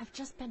on? I've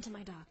just been to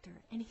my doctor,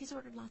 and he's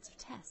ordered lots of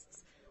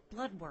tests.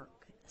 Blood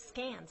work,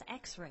 scans,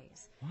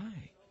 x-rays.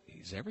 Why?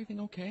 Is everything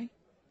okay?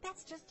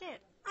 That's just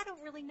it. I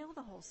don't really know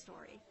the whole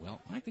story.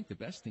 Well, I think the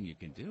best thing you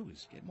can do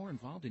is get more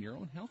involved in your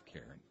own health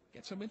care and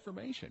get some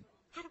information.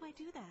 How do I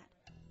do that?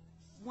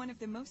 One of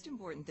the most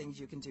important things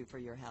you can do for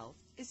your health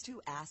is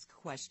to ask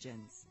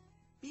questions.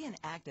 Be an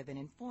active and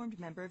informed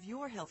member of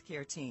your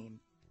healthcare team.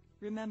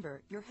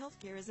 Remember, your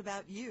healthcare is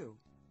about you.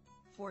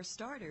 For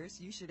starters,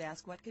 you should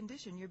ask what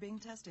condition you're being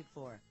tested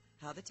for,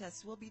 how the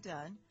tests will be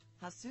done,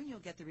 how soon you'll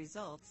get the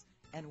results,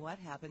 and what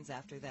happens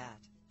after that.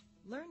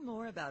 Learn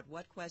more about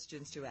what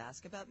questions to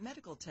ask about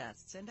medical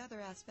tests and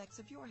other aspects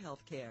of your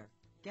health care.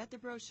 Get the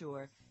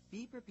brochure,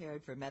 Be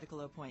Prepared for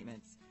Medical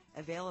Appointments,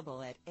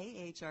 available at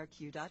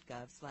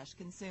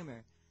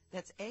ahrq.gov/consumer.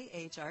 That's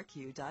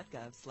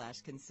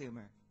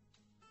ahrq.gov/consumer.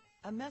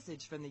 A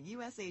message from the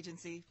U.S.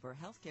 Agency for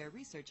Healthcare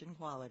Research and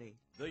Quality.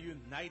 The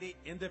United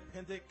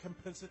Independent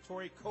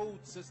Compensatory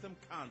Code System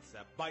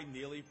concept by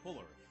Neely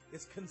Fuller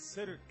is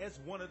considered as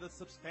one of the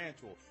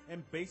substantial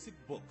and basic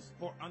books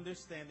for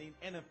understanding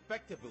and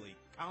effectively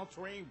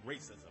countering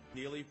racism.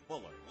 Neely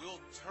Fuller will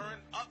turn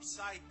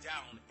upside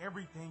down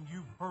everything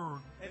you've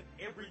heard and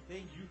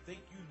everything you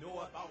think you know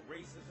about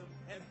racism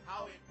and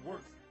how it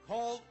works.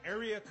 Call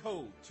area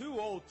code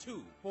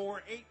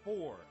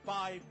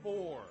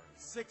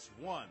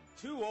 202-484-5461.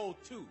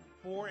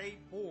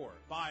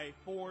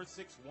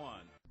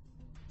 202-484-5461.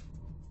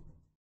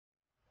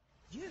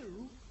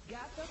 You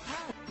got the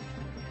power.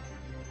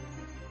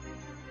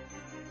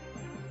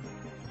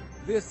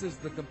 This is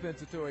the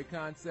compensatory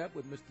concept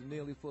with Mr.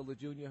 Neely Fuller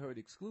Jr., heard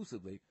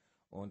exclusively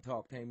on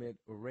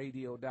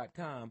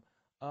TalkTainmentRadio.com.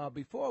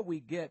 Before we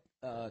get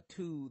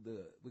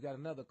we got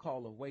another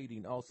caller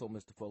waiting also,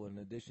 Mr. Fuller, in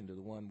addition to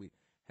the one we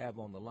have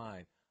on the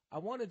line. I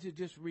wanted to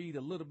just read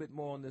a little bit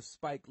more on this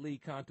Spike Lee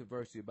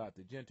controversy about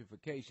the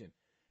gentrification.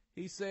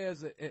 He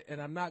says,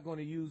 and I'm not going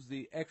to use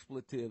the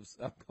expletives,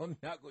 I'm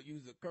not going to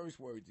use the curse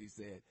words he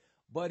said,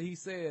 but he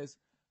says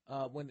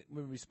when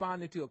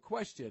responding to a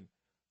question,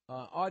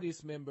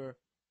 audience member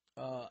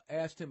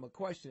asked him a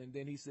question, and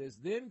then he says,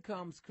 then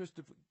comes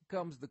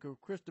the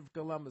Christopher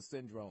Columbus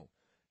syndrome.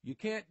 You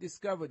can't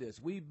discover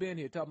this. We've been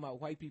here, talking about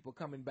white people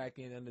coming back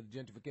in under the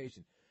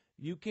gentrification.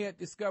 You can't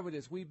discover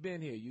this. We've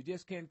been here. You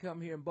just can't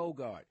come here in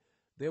Bogart.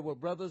 There were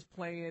brothers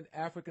playing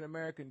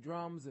African-American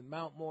drums in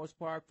Mount Morris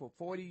Park for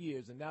 40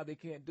 years, and now they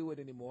can't do it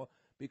anymore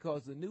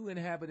because the new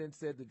inhabitants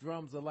said the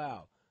drums are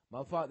loud.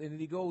 My father, and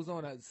he goes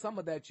on, some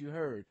of that you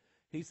heard.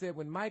 He said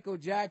when Michael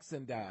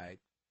Jackson died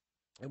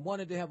and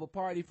wanted to have a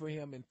party for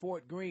him in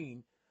Fort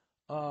Greene,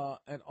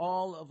 and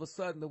all of a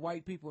sudden the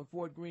white people in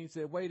Fort Greene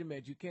said, wait a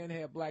minute, you can't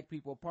have black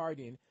people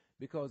partying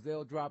because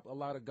they'll drop a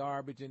lot of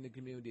garbage in the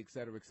community, et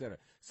cetera, et cetera.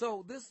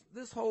 So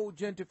this whole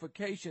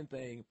gentrification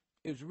thing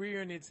is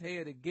rearing its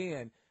head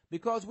again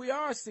because we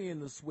are seeing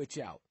the switch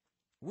out.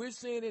 We're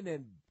seeing it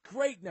in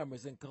great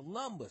numbers in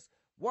Columbus,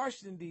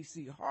 Washington,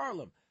 D.C.,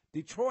 Harlem.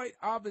 Detroit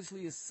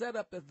obviously is set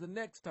up as the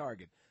next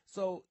target.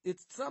 So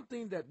it's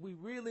something that we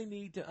really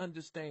need to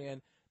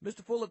understand.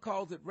 Mr. Fuller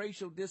calls it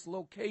racial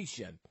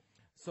dislocation.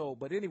 So,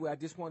 but anyway, I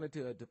just wanted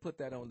to put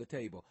that on the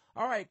table.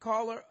 All right,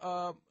 caller,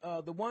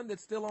 the one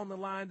that's still on the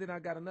line, then I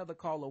got another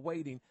caller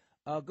waiting.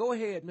 Go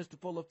ahead, Mr.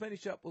 Fuller,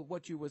 finish up with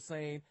what you were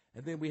saying,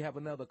 and then we have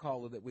another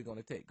caller that we're going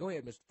to take. Go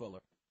ahead, Mr. Fuller.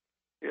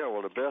 Yeah,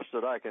 well, the best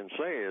that I can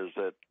say is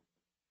that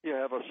you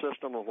have a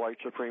system of white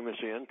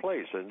supremacy in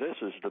place, and this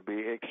is to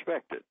be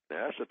expected.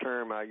 Now, that's a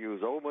term I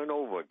use over and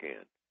over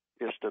again.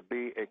 It's to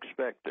be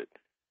expected.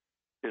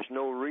 There's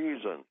no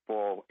reason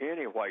for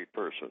any white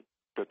person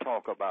to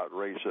talk about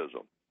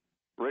racism.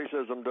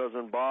 Racism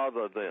doesn't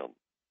bother them.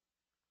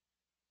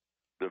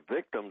 The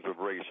victims of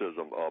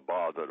racism are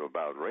bothered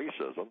about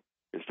racism.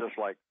 It's just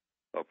like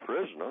a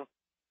prisoner,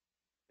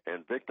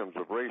 and victims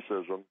of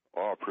racism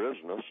are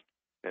prisoners,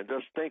 and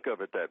just think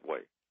of it that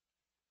way.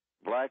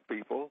 Black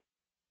people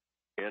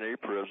in a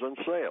prison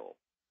cell,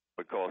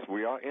 because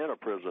we are in a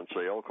prison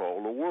cell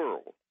called the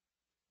world.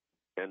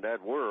 And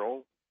that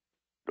world,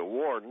 the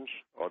wardens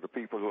are the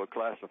people who are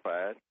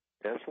classified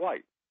as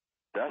white.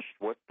 That's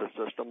what the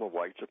system of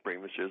white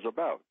supremacy is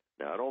about.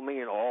 Now, I don't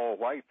mean all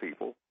white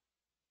people,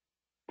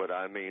 but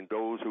I mean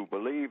those who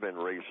believe in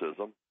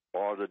racism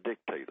are the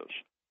dictators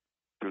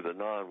to the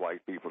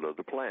non-white people of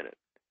the planet.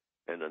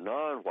 And the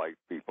non-white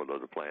people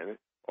of the planet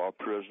are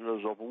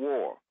prisoners of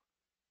war.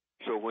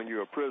 So when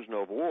you're a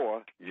prisoner of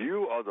war,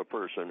 you are the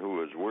person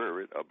who is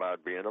worried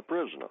about being a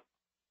prisoner.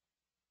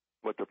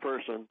 But the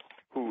person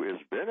who is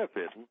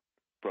benefiting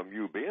from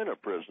you being a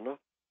prisoner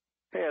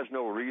has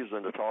no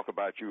reason to talk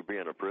about you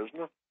being a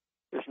prisoner.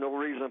 There's no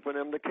reason for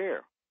them to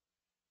care.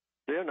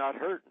 They're not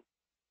hurting.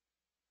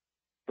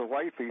 The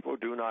white people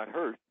do not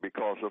hurt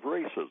because of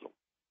racism.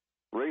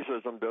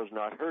 Racism does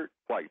not hurt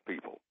white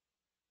people.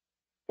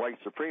 White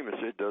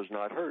supremacy does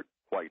not hurt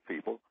white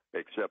people,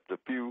 except a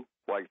few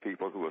white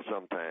people who are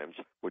sometimes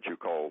what you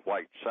call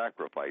white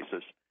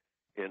sacrifices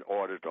in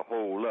order to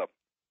hold up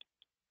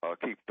or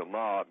keep the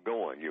mob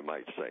going, you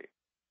might say.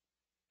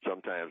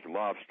 Sometimes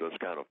mobsters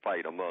kind of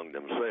fight among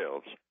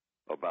themselves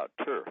about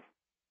turf,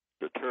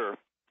 the turf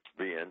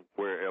being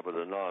wherever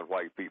the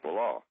non-white people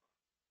are.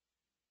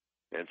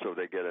 And so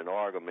they get in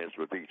arguments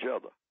with each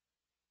other.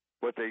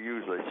 But they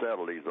usually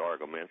settle these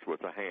arguments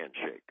with a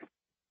handshake.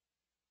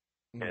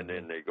 Mm-hmm. And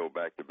then they go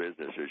back to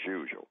business as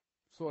usual.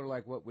 Sort of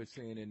like what we're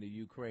seeing in the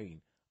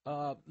Ukraine.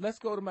 Let's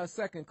go to my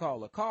second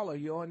caller. Caller,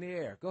 you're on the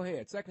air. Go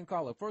ahead. Second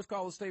caller. First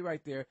caller, stay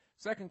right there.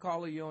 Second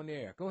caller, you're on the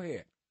air. Go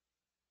ahead.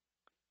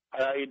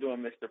 How you doing,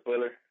 Mr.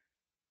 Fuller?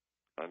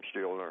 I'm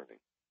still learning.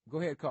 Go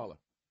ahead, caller.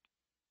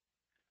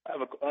 I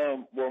have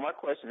my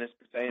question is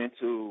pertaining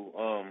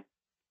to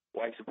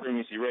white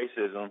supremacy,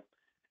 racism,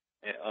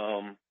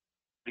 and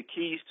the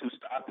keys to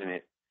stopping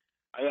it.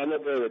 I know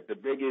the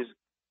biggest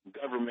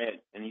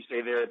government, and you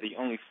say they're the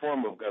only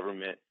form of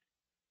government.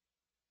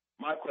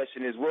 My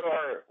question is, what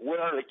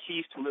are the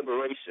keys to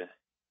liberation?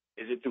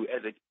 Is it through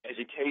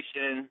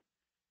education,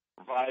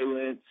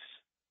 violence?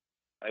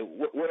 Like,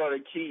 what are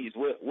the keys?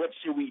 What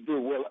should we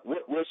do?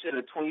 What should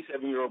a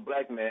 27-year-old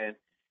black man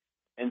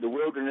in the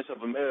wilderness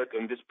of America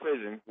in this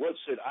prison, what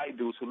should I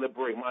do to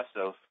liberate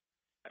myself?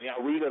 I mean,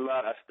 I read a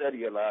lot, I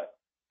study a lot,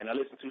 and I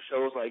listen to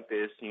shows like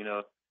this,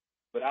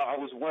 But I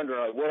was wondering,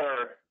 like, what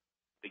are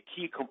the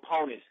key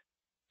components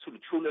to the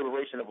true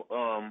liberation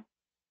of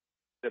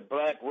the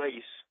black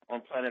race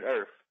on planet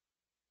Earth?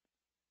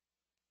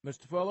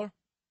 Mr. Fuller?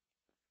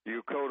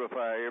 You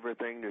codify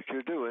everything that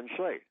you do and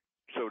say,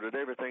 so that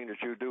everything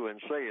that you do and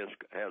say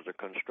has a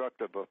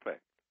constructive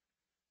effect.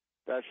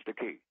 That's the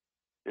key.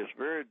 It's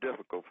very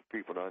difficult for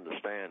people to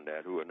understand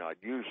that who are not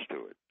used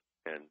to it.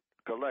 And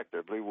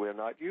collectively, we're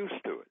not used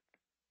to it.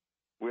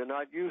 We're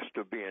not used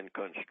to being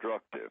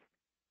constructive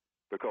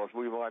because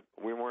we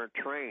weren't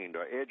trained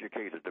or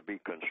educated to be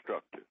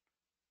constructive.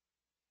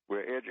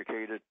 We're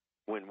educated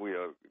when we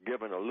are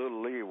given a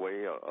little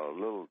leeway, a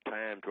little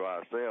time to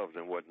ourselves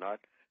and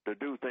whatnot, to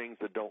do things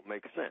that don't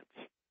make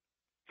sense.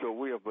 So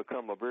we have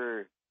become a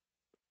very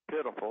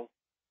pitiful,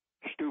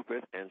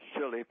 stupid, and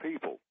silly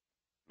people,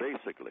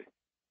 basically.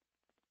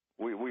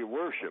 We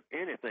worship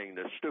anything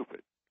that's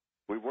stupid.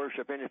 We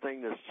worship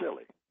anything that's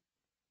silly.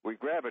 We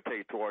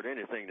gravitate toward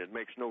anything that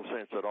makes no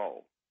sense at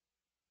all.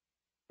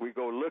 We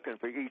go looking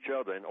for each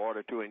other in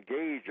order to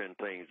engage in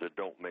things that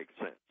don't make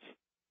sense.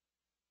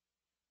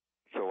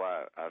 So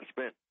I've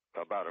spent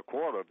about a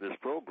quarter of this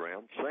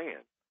program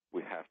saying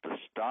we have to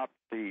stop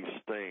these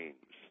things.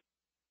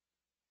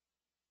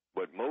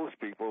 But most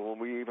people, when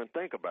we even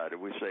think about it,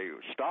 we say,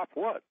 stop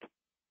what?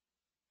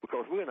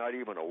 Because we're not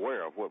even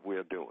aware of what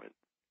we're doing.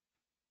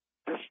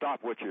 Just stop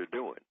what you're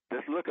doing.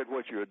 Just look at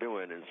what you're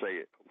doing and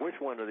say, which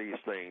one of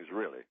these things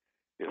really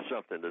is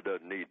something that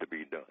doesn't need to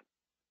be done,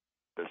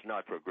 that's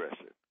not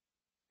progressive?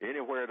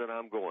 Anywhere that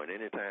I'm going,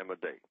 any time of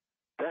day.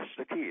 That's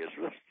the key. It's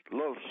just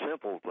little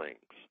simple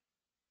things.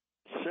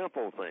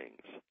 Simple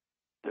things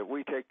that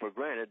we take for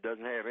granted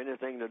doesn't have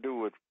anything to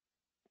do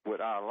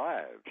with our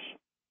lives.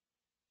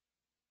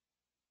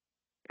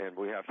 And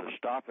we have to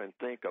stop and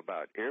think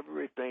about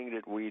everything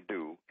that we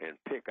do and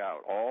pick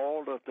out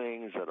all the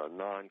things that are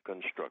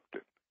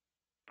non-constructive,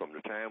 from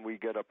the time we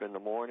get up in the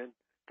morning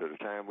to the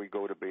time we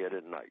go to bed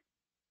at night.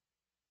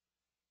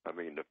 I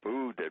mean, the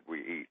food that we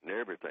eat and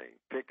everything.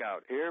 Pick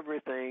out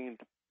everything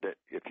that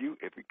if you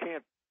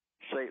can't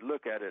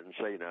look at it and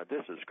say, now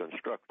this is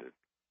constructive,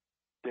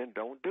 then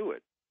don't do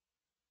it.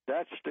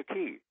 That's the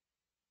key.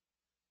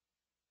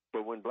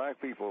 But when black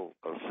people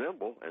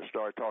assemble and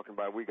start talking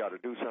about we got to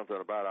do something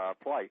about our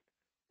plight,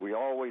 we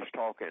always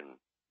talk in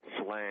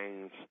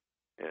slangs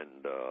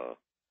and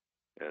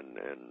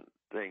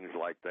things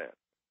like that.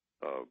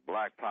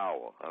 Black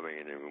power. I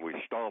mean, and we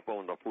stomp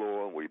on the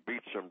floor and we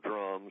beat some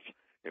drums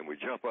and we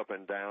jump up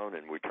and down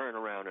and we turn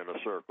around in a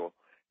circle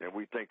and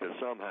we think that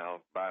somehow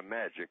by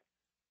magic,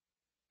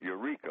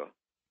 eureka,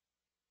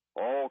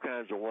 all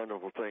kinds of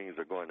wonderful things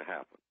are going to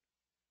happen.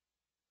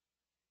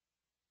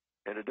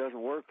 And it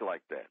doesn't work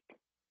like that.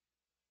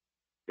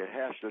 It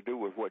has to do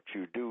with what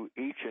you do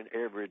each and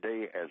every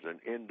day as an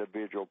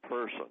individual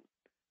person.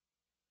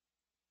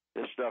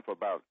 This stuff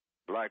about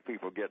black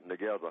people getting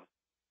together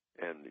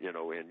and, you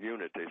know, in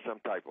unity,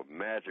 some type of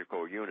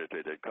magical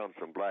unity that comes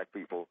from black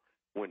people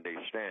when they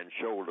stand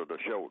shoulder to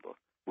shoulder.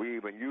 We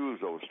even use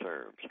those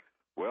terms.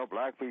 Well,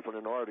 black people,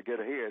 in order to get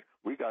ahead,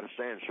 we got to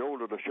stand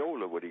shoulder to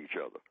shoulder with each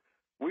other.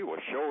 We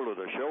were shoulder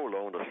to shoulder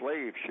on the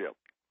slave ship.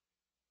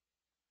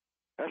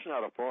 That's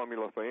not a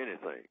formula for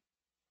anything,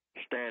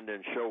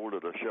 standing shoulder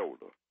to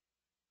shoulder.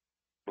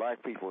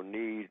 Black people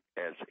need,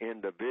 as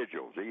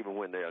individuals, even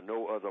when there are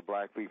no other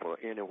black people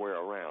anywhere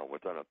around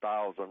within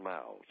 1,000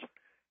 miles,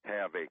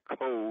 have a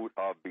code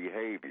of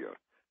behavior,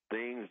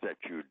 things that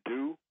you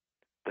do,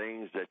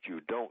 things that you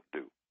don't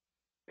do.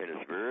 And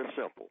it's very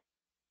simple.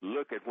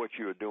 Look at what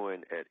you're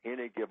doing at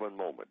any given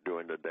moment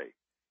during the day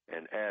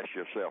and ask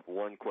yourself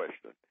one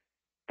question.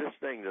 This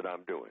thing that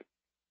I'm doing,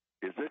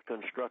 is it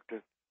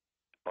constructive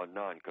or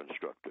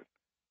non-constructive?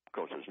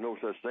 Because there's no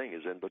such thing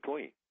as in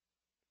between.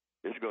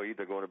 It's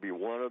either going to be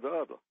one or the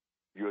other.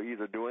 You're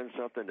either doing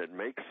something that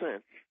makes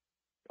sense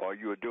or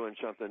you're doing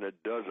something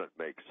that doesn't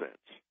make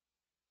sense.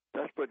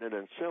 That's putting it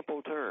in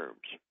simple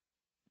terms.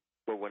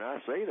 But when I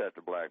say that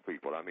to black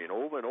people, I mean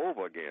over and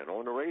over again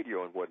on the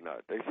radio and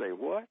whatnot, they say,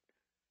 what?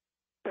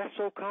 That's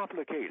so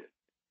complicated.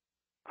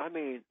 I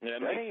mean,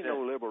 that ain't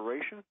no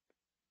liberation.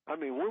 I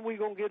mean, when we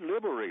going to get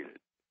liberated?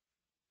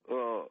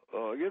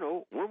 You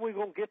know, when we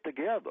going to get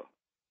together?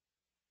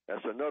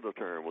 That's another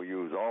term we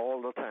use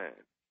all the time.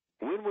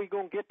 When we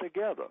going to get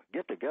together?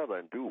 Get together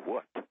and do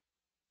what?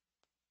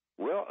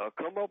 Well,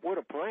 come up with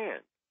a plan.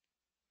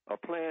 A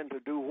plan to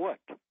do what?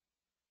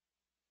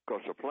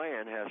 Because a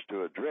plan has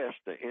to address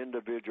the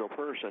individual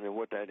person and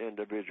what that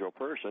individual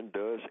person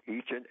does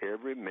each and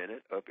every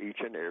minute of each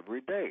and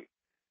every day.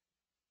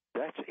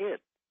 That's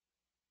it.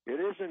 It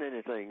isn't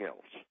anything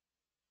else.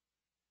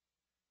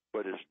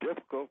 But it's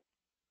difficult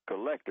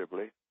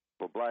collectively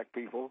for black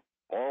people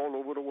all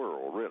over the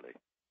world, really,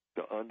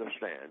 to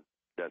understand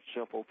that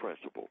simple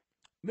principle.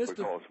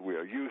 Because we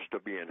are used to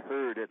being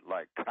herded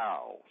like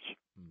cows.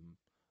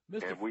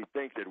 Mm-hmm. And we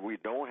think that we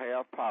don't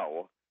have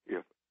power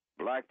if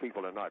black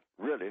people are not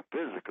really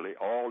physically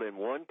all in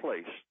one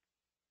place,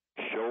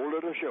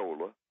 shoulder to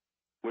shoulder,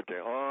 with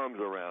their arms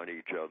around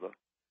each other,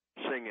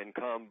 singing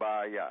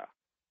Kumbaya.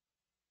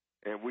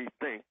 And we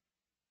think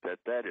that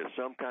that is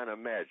some kind of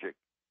magic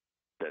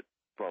that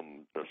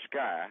from the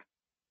sky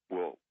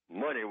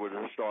money will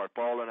just start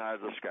falling out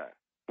of the sky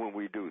when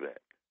we do that.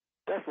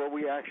 That's what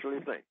we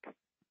actually think.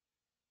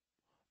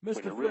 Mr.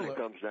 When it really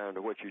comes down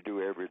to what you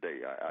do every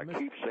day. I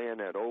keep saying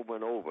that over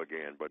and over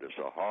again, but it's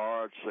a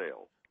hard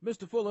sell.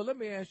 Mr. Fuller, let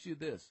me ask you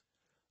this,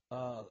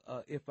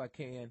 if I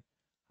can.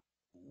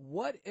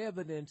 What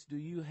evidence do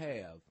you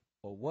have,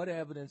 or what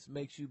evidence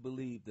makes you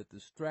believe that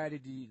the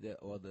strategy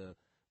or the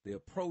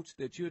approach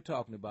that you're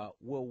talking about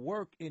will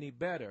work any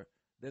better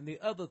than the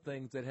other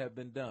things that have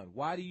been done?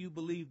 Why do you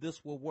believe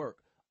this will work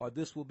or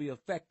this will be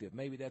effective?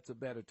 Maybe that's a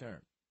better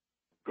term.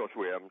 Because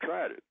we haven't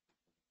tried it.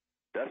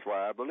 That's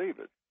why I believe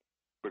it.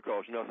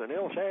 Because nothing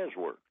else has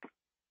worked.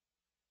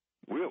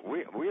 We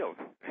have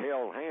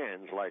held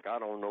hands like I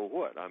don't know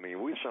what. I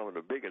mean, we're some of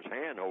the biggest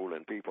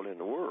hand-holding people in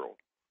the world.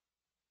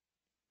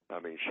 I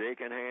mean,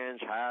 shaking hands,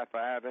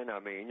 high-fiving. I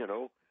mean, you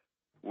know,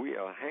 we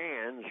are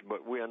hands,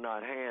 but we are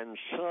not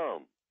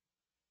handsome.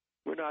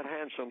 We're not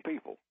handsome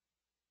people.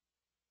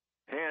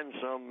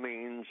 Handsome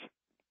means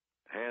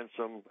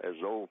handsome, as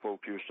old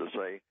folks used to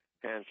say,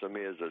 handsome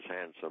is as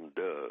handsome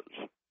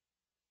does.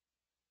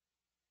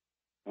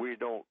 We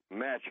don't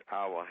match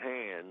our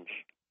hands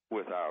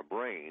with our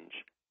brains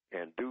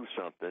and do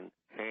something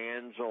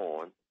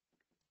hands-on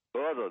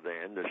other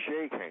than to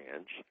shake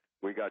hands.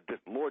 We got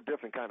more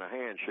different kind of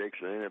handshakes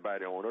than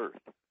anybody on earth.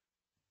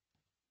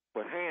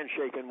 But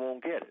handshaking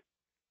won't get it.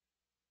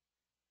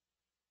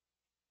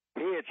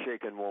 Head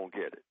shaking won't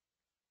get it.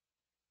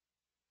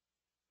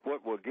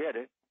 What will get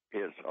it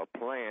is a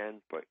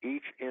plan for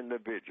each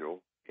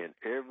individual in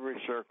every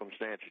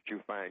circumstance that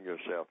you find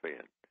yourself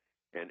in.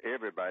 And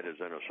everybody's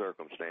in a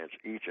circumstance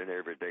each and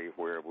every day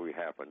wherever we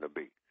happen to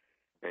be.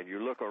 and you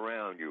look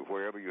around you,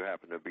 wherever you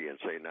happen to be, and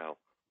say, now,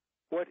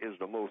 what is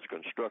the most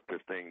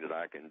constructive thing that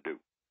I can do,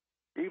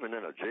 even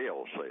in a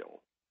jail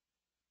cell?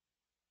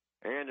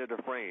 Andy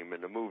Dufresne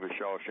in the movie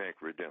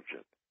Shawshank Redemption,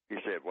 he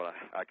said, well,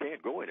 I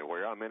can't go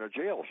anywhere. I'm in a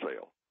jail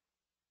cell.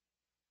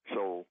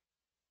 So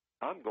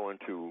I'm going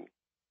to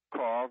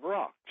carve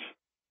rocks.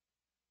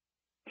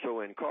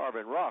 So in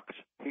carving rocks,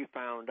 he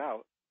found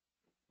out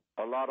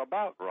a lot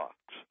about rocks.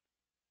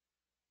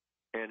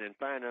 And in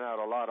finding out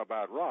a lot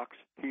about rocks,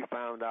 he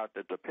found out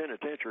that the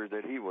penitentiary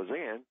that he was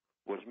in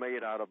was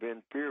made out of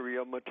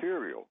inferior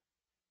material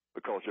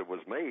because it was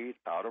made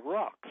out of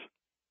rocks.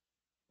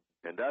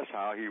 And that's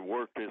how he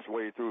worked his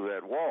way through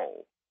that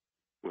wall,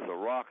 with a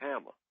rock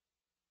hammer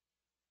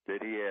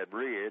that he had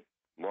read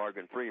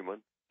Morgan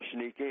Freeman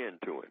sneak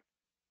into him.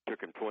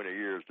 Took him 20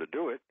 years to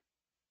do it,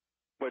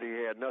 but he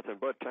had nothing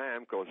but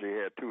time because he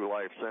had 2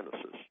 life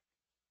sentences.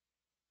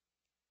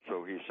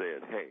 So he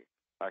said, hey,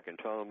 I can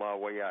tunnel my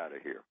way out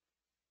of here.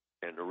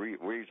 And the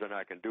reason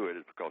I can do it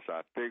is because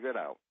I figured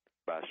out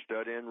by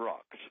studying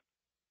rocks,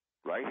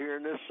 right here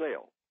in this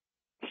cell,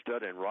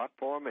 studying rock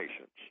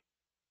formations,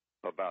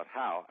 about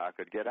how I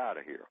could get out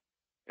of here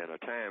and a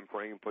time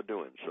frame for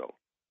doing so.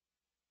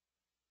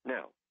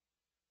 Now,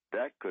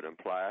 that could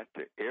apply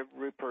to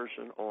every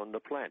person on the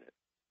planet,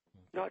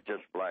 not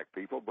just black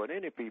people, but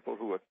any people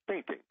who are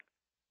thinking.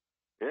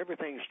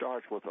 Everything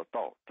starts with a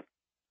thought.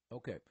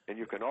 Okay. And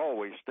you can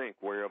always think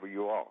wherever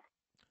you are.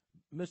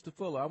 Mr.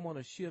 Fuller, I want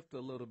to shift a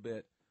little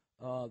bit.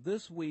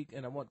 This week,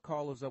 and I want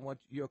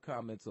your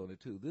comments on it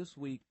too. This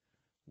week,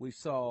 we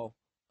saw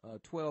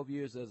 12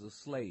 Years as a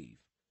Slave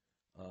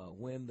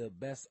win the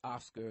best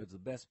Oscar as the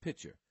best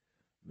picture.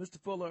 Mr.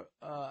 Fuller,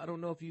 I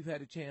don't know if you've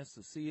had a chance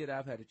to see it.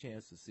 I've had a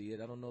chance to see it.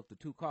 I don't know if the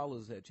 2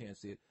 callers had a chance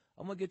to see it.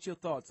 I'm going to get your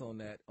thoughts on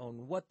that,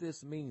 on what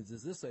this means.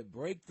 Is this a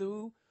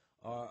breakthrough?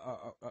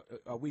 Are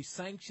we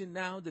sanctioned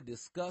now to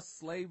discuss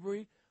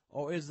slavery?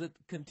 Or is it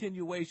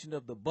continuation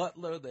of the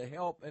butler, the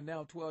help, and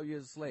now 12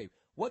 Years a Slave?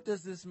 What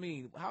does this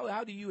mean?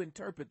 How do you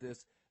interpret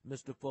this,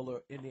 Mr. Fuller,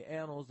 in the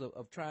annals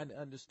of trying to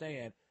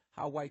understand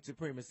how white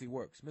supremacy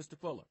works? Mr.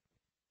 Fuller.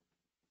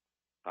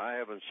 I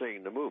haven't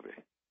seen the movie,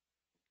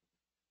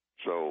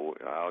 so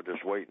I'll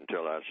just wait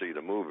until I see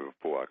the movie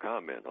before I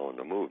comment on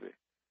the movie.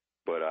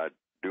 But I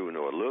do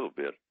know a little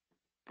bit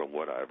from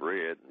what I've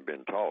read and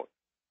been taught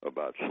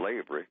about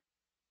slavery,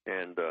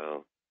 and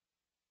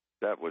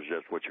that was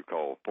just what you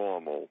call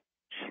formal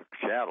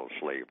chattel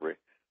slavery.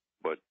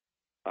 But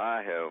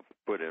I have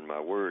put in my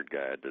word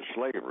guide that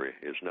slavery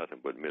is nothing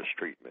but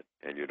mistreatment,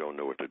 and you don't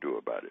know what to do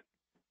about it.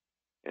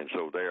 And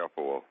so,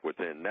 therefore,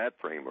 within that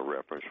frame of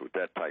reference, with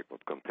that type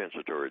of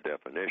compensatory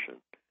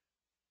definition,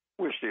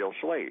 we're still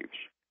slaves.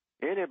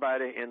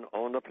 Anybody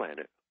on the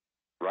planet,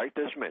 right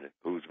this minute,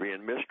 who's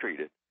being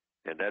mistreated,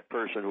 and that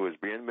person who is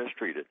being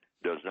mistreated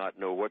does not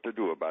know what to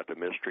do about the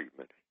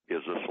mistreatment,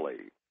 is a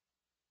slave.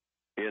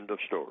 End of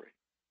story.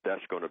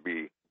 That's going to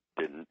be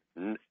the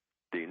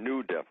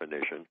new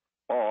definition,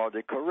 or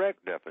the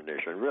correct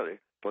definition, really,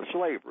 for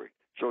slavery.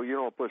 So you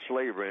don't put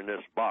slavery in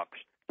this box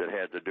that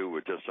had to do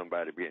with just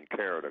somebody being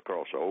carried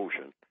across the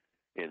ocean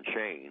in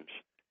chains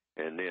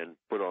and then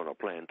put on a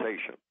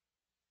plantation.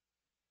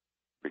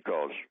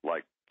 Because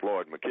like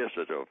Floyd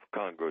McKissick of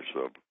Congress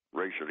of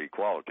Racial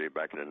Equality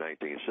back in the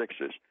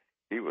 1960s,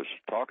 he was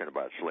talking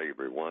about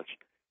slavery once,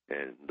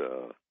 and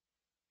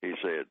he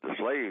said the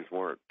slaves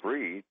weren't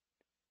freed,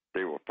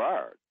 they were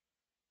fired.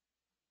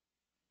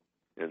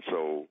 And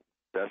so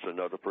that's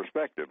another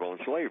perspective on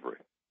slavery.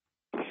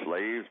 The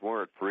slaves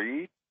weren't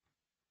freed,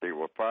 they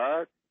were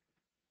fired.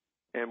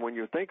 And when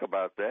you think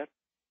about that,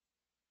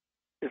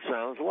 it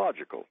sounds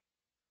logical.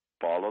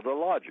 Follow the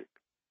logic.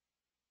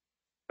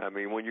 I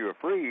mean, when you're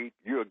freed,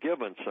 you're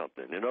given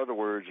something. In other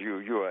words,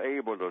 you are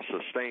able to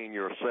sustain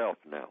yourself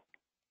now,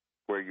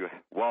 where you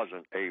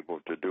wasn't able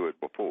to do it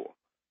before.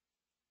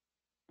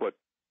 But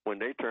when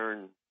they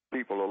turn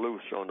people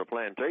loose on the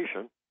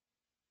plantation,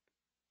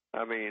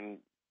 I mean,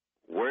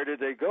 where did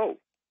they go?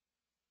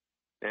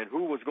 And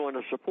who was going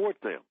to support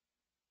them?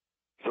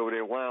 So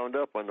they wound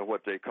up under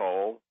what they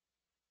call,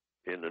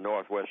 in the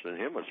Northwestern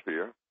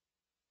Hemisphere,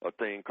 a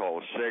thing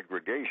called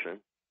segregation,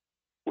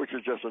 which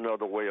is just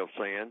another way of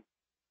saying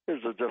this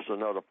is just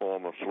another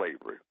form of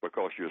slavery,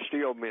 because you're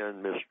still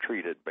being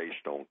mistreated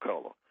based on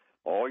color.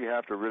 All you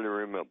have to really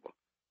remember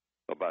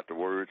about the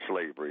word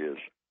slavery is,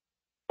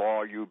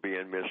 are you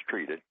being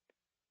mistreated?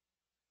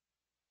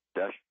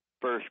 That's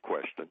first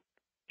question.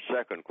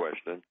 Second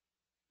question,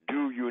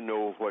 do you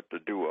know what to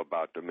do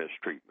about the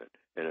mistreatment?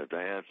 And if the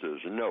answer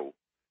is no,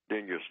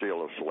 then you're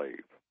still a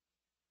slave.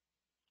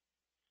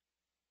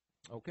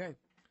 Okay.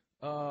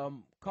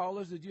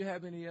 Callers, did you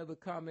have any other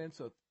comments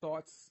or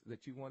thoughts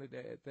that you wanted to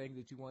add, thing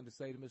that you wanted to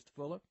say to Mr.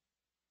 Fuller?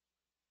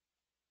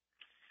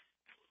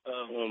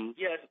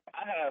 Yes,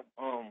 I have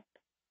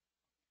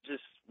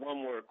just one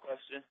more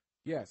question.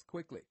 Yes,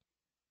 quickly.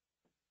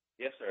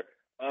 Yes, sir.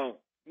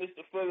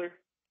 Mr. Fuller,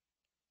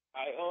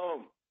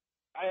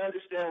 I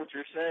understand what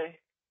you're saying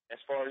as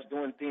far as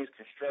doing things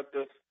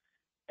constructive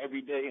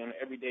every day on an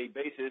everyday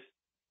basis.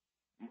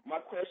 My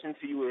question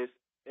to you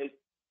is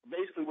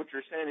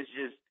saying is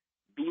just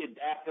be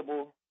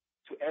adaptable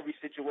to every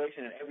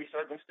situation and every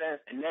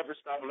circumstance and never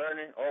stop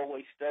learning.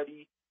 Always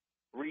study,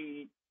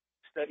 read,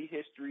 study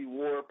history,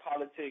 war,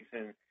 politics,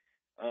 and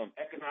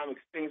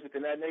economics, things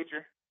within that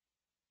nature.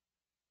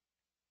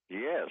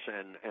 Yes,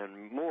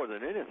 and more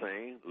than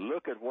anything,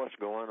 look at what's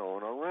going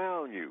on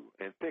around you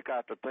and pick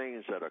out the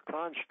things that are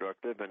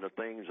constructive and the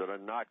things that are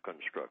not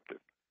constructive.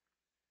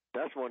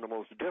 That's one of the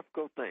most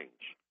difficult things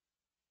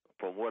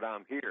from what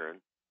I'm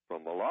hearing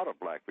from a lot of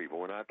black people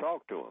when I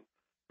talk to them.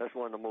 That's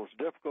one of the most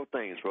difficult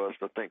things for us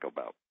to think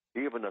about,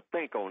 even to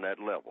think on that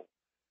level.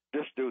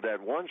 Just do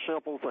that one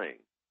simple thing.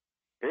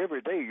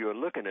 Every day you're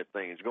looking at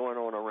things going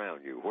on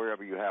around you,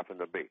 wherever you happen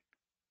to be.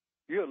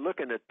 You're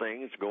looking at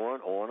things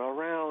going on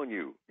around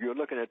you. You're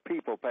looking at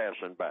people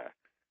passing by.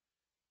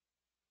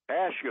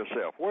 Ask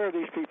yourself, where are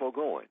these people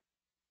going?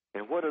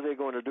 And what are they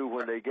going to do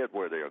when they get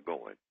where they are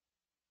going?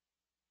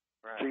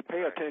 Right. See,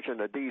 pay attention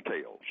to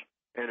details.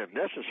 And if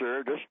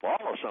necessary, just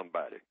follow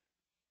somebody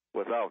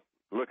without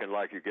looking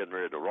like you're getting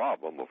ready to rob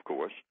them, of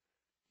course.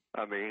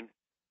 I mean,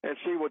 and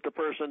see what the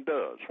person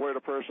does, where the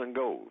person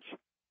goes.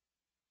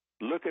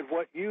 Look at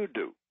what you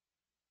do.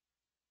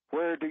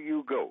 Where do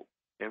you go?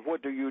 And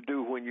what do you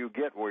do when you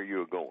get where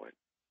you're going?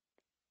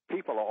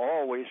 People are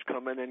always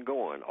coming and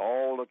going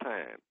all the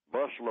time.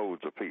 Bus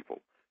loads of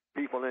people.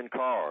 People in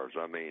cars,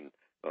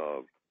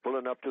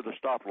 pulling up to the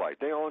stoplight.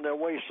 They're on their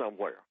way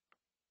somewhere.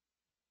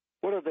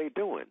 What are they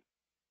doing?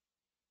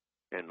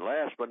 And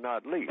last but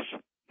not least,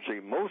 see,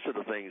 most of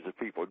the things that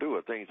people do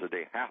are things that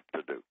they have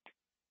to do,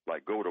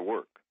 like go to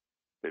work.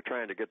 They're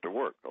trying to get to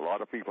work. A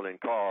lot of people in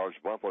cars,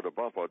 bumper to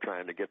bumper, are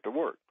trying to get to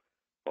work,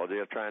 or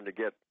they're trying to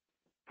get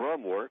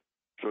from work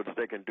so that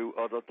they can do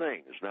other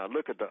things. Now,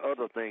 look at the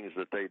other things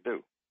that they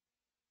do.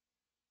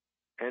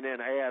 And then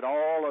add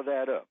all of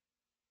that up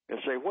and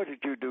say, what did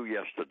you do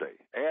yesterday?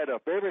 Add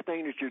up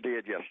everything that you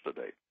did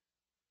yesterday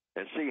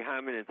and see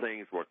how many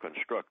things were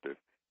constructive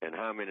and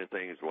how many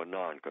things were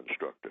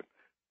non-constructive.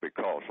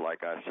 Because,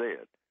 like I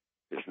said,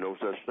 there's no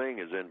such thing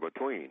as in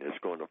between. It's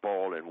going to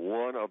fall in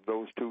one of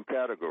those two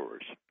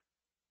categories.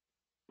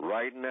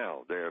 Right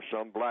now, there's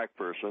some black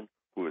person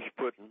who is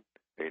putting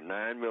a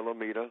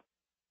 9mm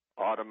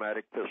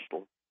automatic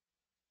pistol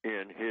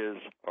in his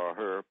or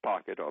her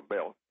pocket or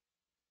belt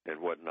and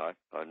whatnot,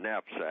 a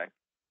knapsack,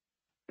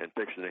 and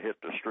fixing to hit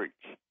the streets.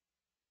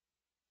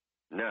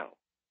 Now,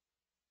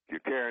 you're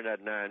carrying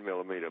that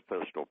 9mm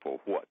pistol for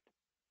what?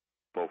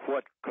 For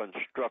what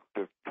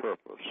constructive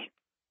purpose?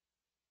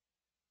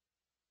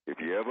 If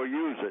you ever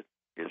use it,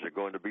 is it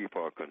going to be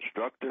for a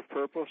constructive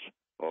purpose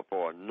or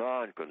for a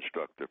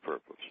non-constructive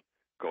purpose?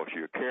 Because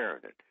you're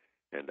carrying it.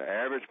 And the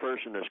average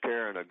person that's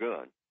carrying a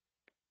gun,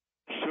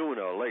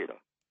 sooner or later,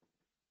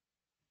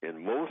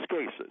 in most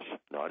cases,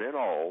 not in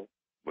all,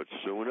 but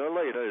sooner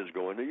or later is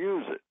going to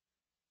use it.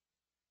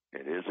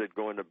 And is it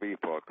going to be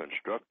for a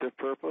constructive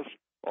purpose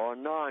or a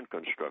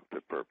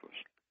non-constructive purpose?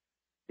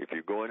 If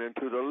you're going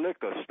into the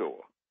liquor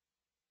store,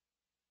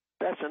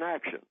 that's an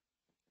action.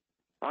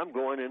 I'm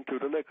going into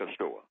the liquor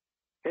store.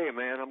 Hey,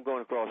 man, I'm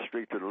going across the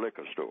street to the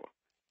liquor store.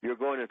 You're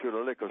going into the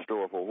liquor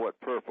store for what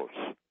purpose?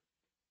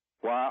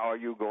 Why are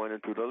you going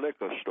into the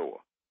liquor store?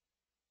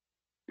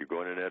 You're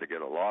going in there to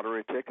get a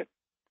lottery ticket?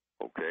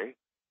 Okay,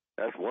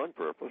 that's one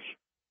purpose.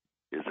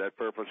 Is that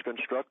purpose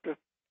constructive?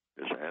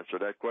 Just answer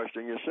that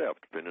question yourself,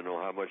 depending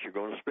on how much you're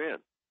going to spend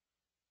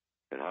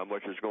and how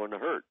much it's going to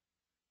hurt.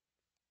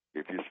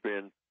 If you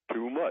spend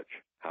too much,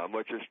 how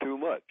much is too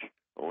much?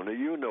 Only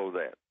you know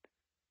that.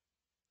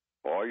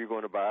 Or you're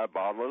going to buy a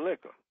bottle of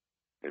liquor.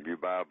 If you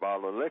buy a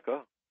bottle of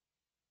liquor,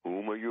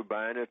 whom are you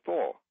buying it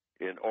for?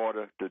 In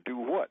order to do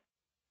what?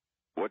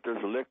 What does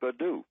liquor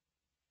do?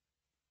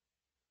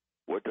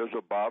 What does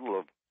a bottle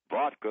of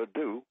vodka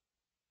do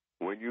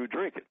when you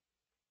drink it?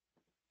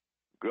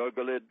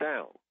 Gurgle it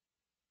down,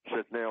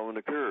 sitting there on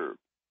the curb.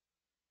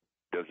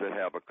 Does it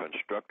have a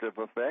constructive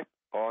effect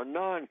or a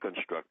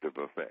non-constructive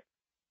effect?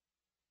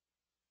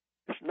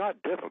 It's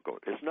not difficult.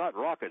 It's not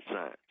rocket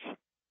science.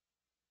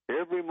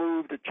 Every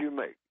move that you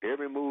make,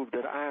 every move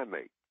that I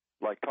make,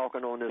 like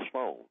talking on this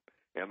phone,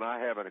 am I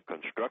having a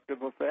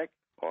constructive effect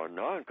or a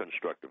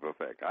non-constructive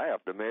effect? I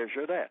have to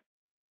measure that.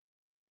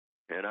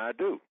 And I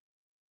do.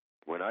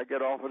 When I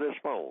get off of this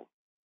phone,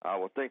 I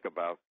will think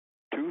about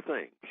two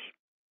things,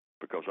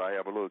 because I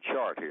have a little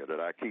chart here that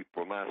I keep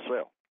for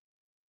myself.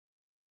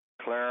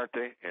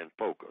 Clarity and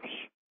focus.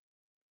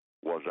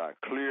 Was I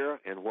clear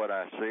in what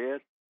I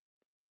said?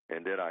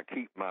 And did I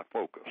keep my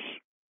focus?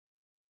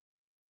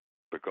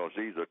 Because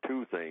these are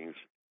two things,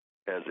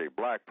 as a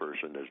black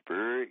person, that's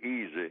very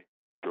easy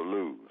to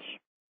lose.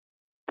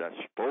 That's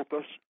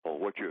focus on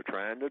what you're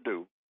trying to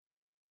do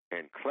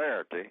and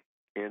clarity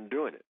in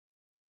doing it.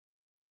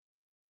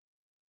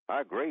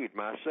 I grade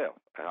myself.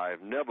 I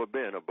have never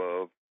been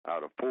above,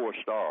 out of 4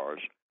 stars,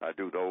 I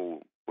do the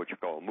old, what you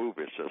call,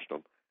 movie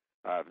system.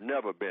 I've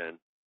never been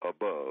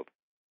above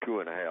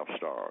 2.5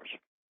 stars.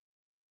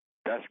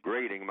 That's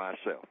grading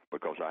myself,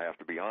 because I have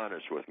to be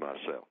honest with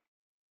myself.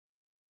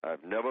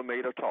 I've never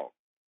made a talk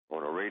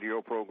on a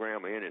radio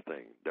program or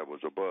anything that was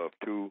above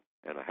 2.5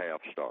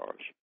 stars.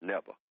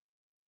 Never.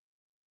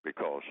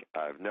 Because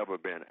I've never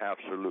been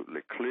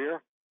absolutely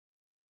clear,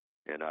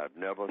 and I've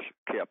never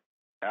kept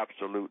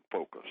absolute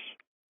focus.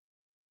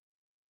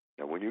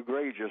 Now, when you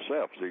grade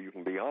yourself so you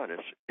can be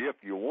honest, if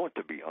you want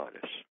to be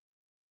honest,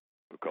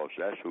 because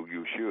that's who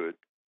you should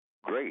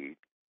grade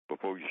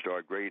before you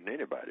start grading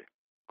anybody.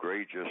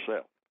 Grade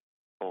yourself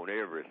on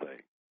everything.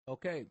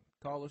 Okay,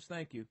 callers,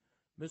 thank you.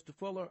 Mr.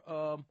 Fuller,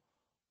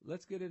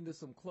 let's get into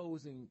some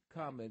closing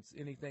comments.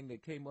 Anything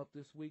that came up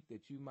this week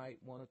that you might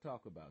want to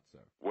talk about, sir?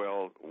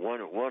 Well,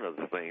 one of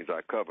the things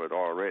I covered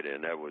already,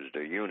 and that was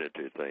the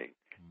unity thing.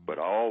 Mm-hmm. But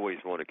I always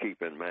want to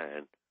keep in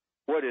mind,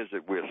 what is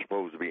it we're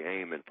supposed to be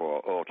aiming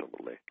for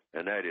ultimately?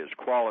 And that is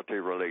quality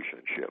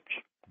relationships.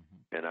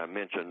 Mm-hmm. And I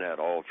mentioned that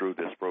all through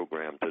this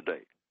program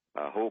today.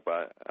 I hope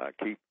I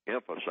keep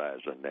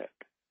emphasizing that.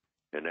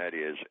 And that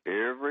is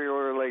every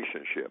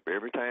relationship,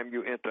 every time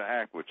you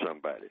interact with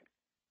somebody,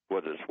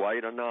 whether it's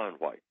white or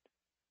non-white,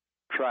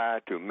 try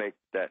to make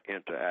that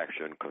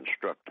interaction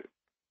constructive.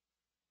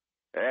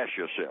 Ask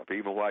yourself,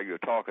 even while you're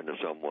talking to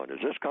someone, is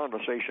this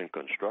conversation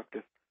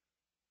constructive?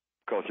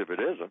 Because if it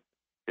isn't,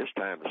 it's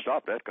time to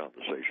stop that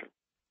conversation.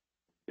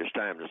 It's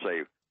time to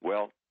say,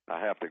 well, I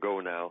have to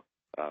go now.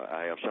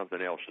 I have something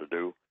else to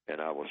do,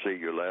 and I will see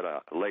you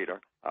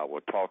later. I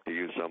will talk to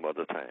you some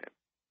other time.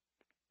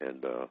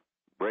 And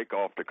break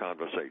off the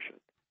conversation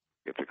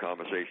if the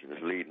conversation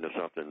is leading to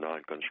something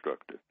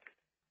non-constructive.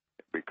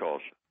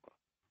 Because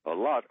a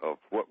lot of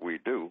what we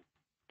do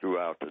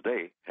throughout the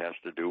day has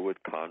to do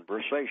with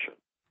conversation.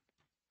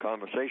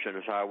 Conversation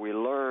is how we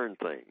learn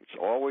things.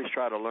 Always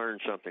try to learn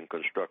something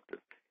constructive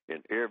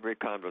in every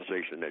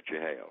conversation that you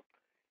have.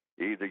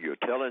 Either you're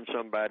telling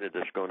somebody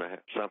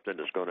something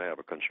that's going to have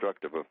a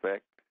constructive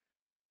effect,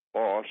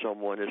 or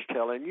someone is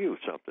telling you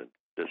something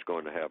that's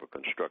going to have a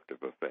constructive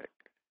effect.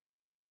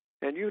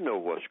 And you know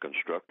what's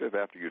constructive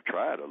after you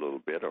try it a little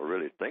bit or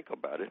really think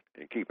about it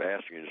and keep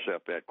asking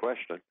yourself that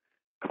question.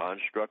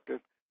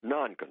 Constructive,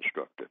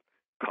 non-constructive.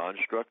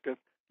 Constructive,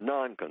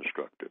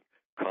 non-constructive.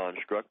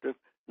 Constructive,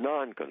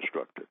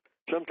 non-constructive.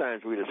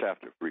 Sometimes we just have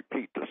to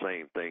repeat the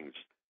same things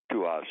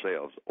to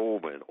ourselves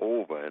over and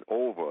over and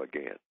over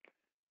again,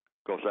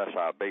 because that's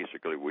how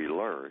basically we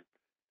learn,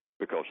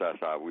 because that's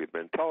how we've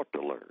been taught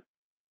to learn,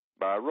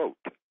 by rote.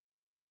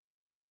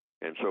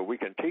 And so we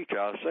can teach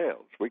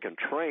ourselves. We can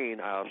train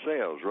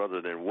ourselves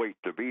rather than wait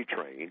to be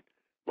trained,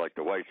 like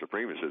the white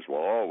supremacists will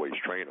always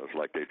train us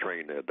like they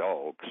train their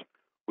dogs,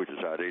 which is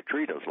how they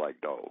treat us like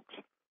dogs,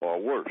 or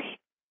worse.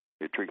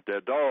 They treat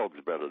their dogs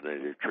better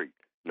than they treat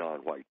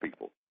non-white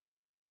people.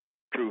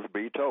 Truth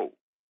be told,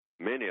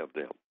 many of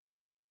them.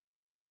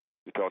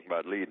 You're talking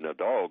about leading a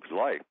dog's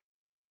life.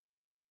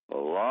 A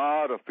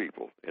lot of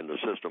people in the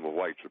system of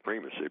white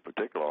supremacy,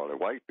 particularly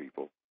white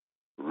people,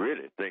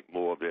 really think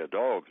more of their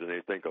dogs than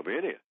they think of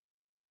any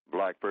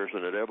black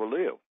person that ever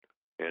lived.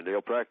 And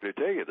they'll practically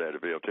tell you that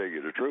if they'll tell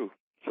you the truth.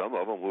 Some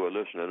of them who are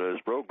listening to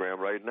this program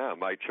right now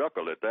might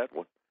chuckle at that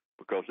one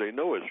because they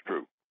know it's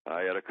true.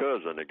 I had a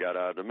cousin that got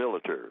out of the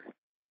military,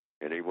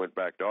 and he went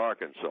back to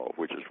Arkansas,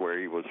 which is where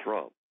he was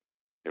from.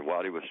 And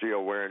while he was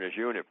still wearing his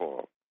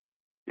uniform,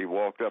 he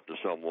walked up to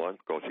someone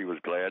because he was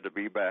glad to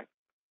be back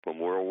from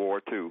World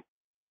War II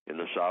in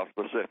the South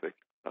Pacific.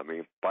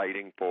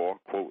 Fighting for,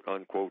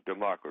 quote-unquote,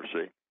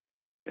 democracy.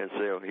 And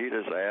so he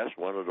just asked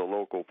one of the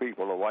local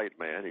people, a white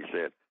man, he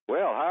said,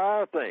 well,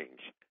 how are things?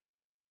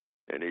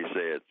 And he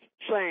said,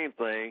 same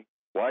thing,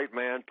 white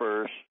man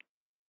first,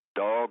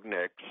 dog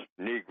next,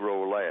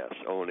 Negro last,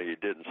 only he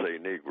didn't say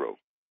Negro.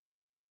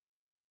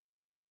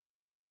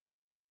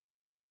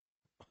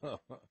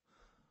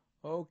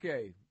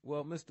 Okay.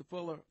 Well, Mr.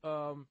 Fuller,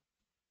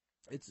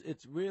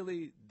 it's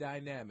really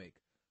dynamic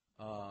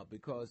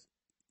because,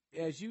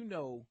 as you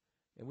know,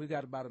 and we've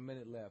got about a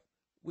minute left,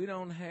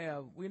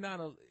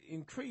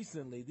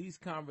 increasingly, these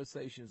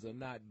conversations are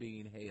not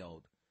being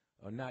held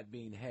or not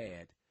being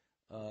had.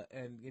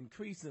 And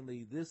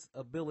increasingly, this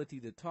ability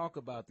to talk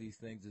about these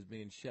things is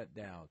being shut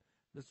down.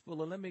 Ms.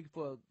 Fuller,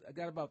 I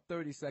got about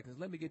 30 seconds.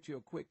 Let me get you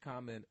a quick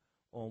comment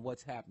on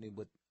what's happening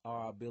with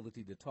our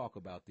ability to talk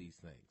about these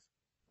things.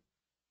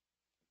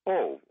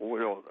 Oh,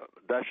 well,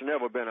 that's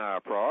never been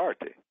our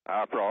priority.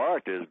 Our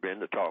priority has been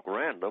to talk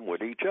random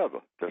with each other,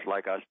 just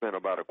like I spent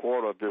about a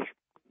quarter of this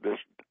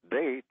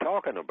day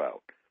talking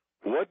about.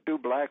 What do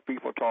black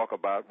people talk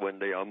about when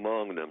they're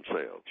among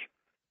themselves?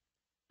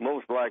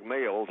 Most black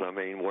males,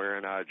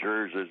 wearing our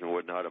jerseys and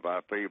whatnot of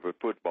our favorite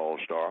football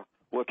star,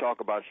 we'll talk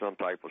about some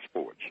type of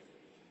sports.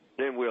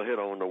 Then we'll hit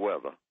on the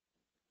weather,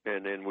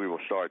 and then we will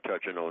start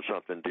touching on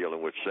something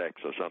dealing with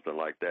sex or something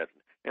like that.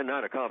 And now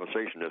the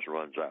conversation just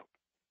runs out.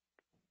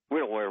 We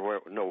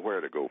don't know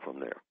where to go from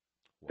there.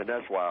 Wow. And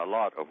that's why a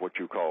lot of what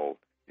you call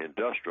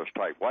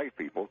industrious-type white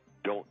people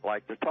don't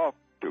like to talk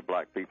to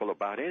black people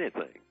about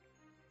anything.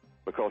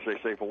 Because they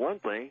say, for one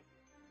thing,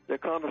 their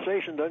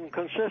conversation doesn't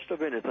consist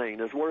of anything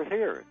that's worth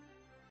hearing.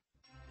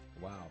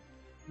 Wow.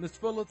 Mr.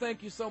 Fuller,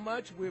 thank you so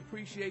much. We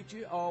appreciate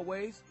you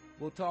always.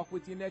 We'll talk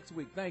with you next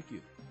week. Thank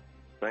you.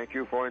 Thank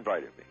you for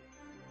inviting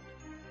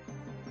me.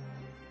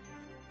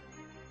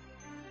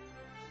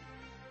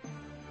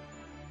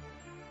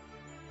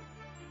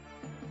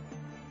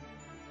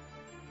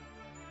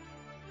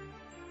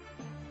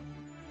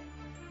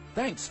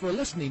 Thanks for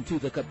listening to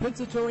the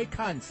Compensatory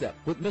Concept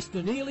with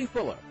Mr. Neely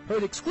Fuller,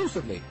 heard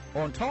exclusively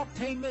on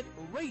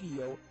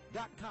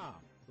TalkTainmentRadio.com.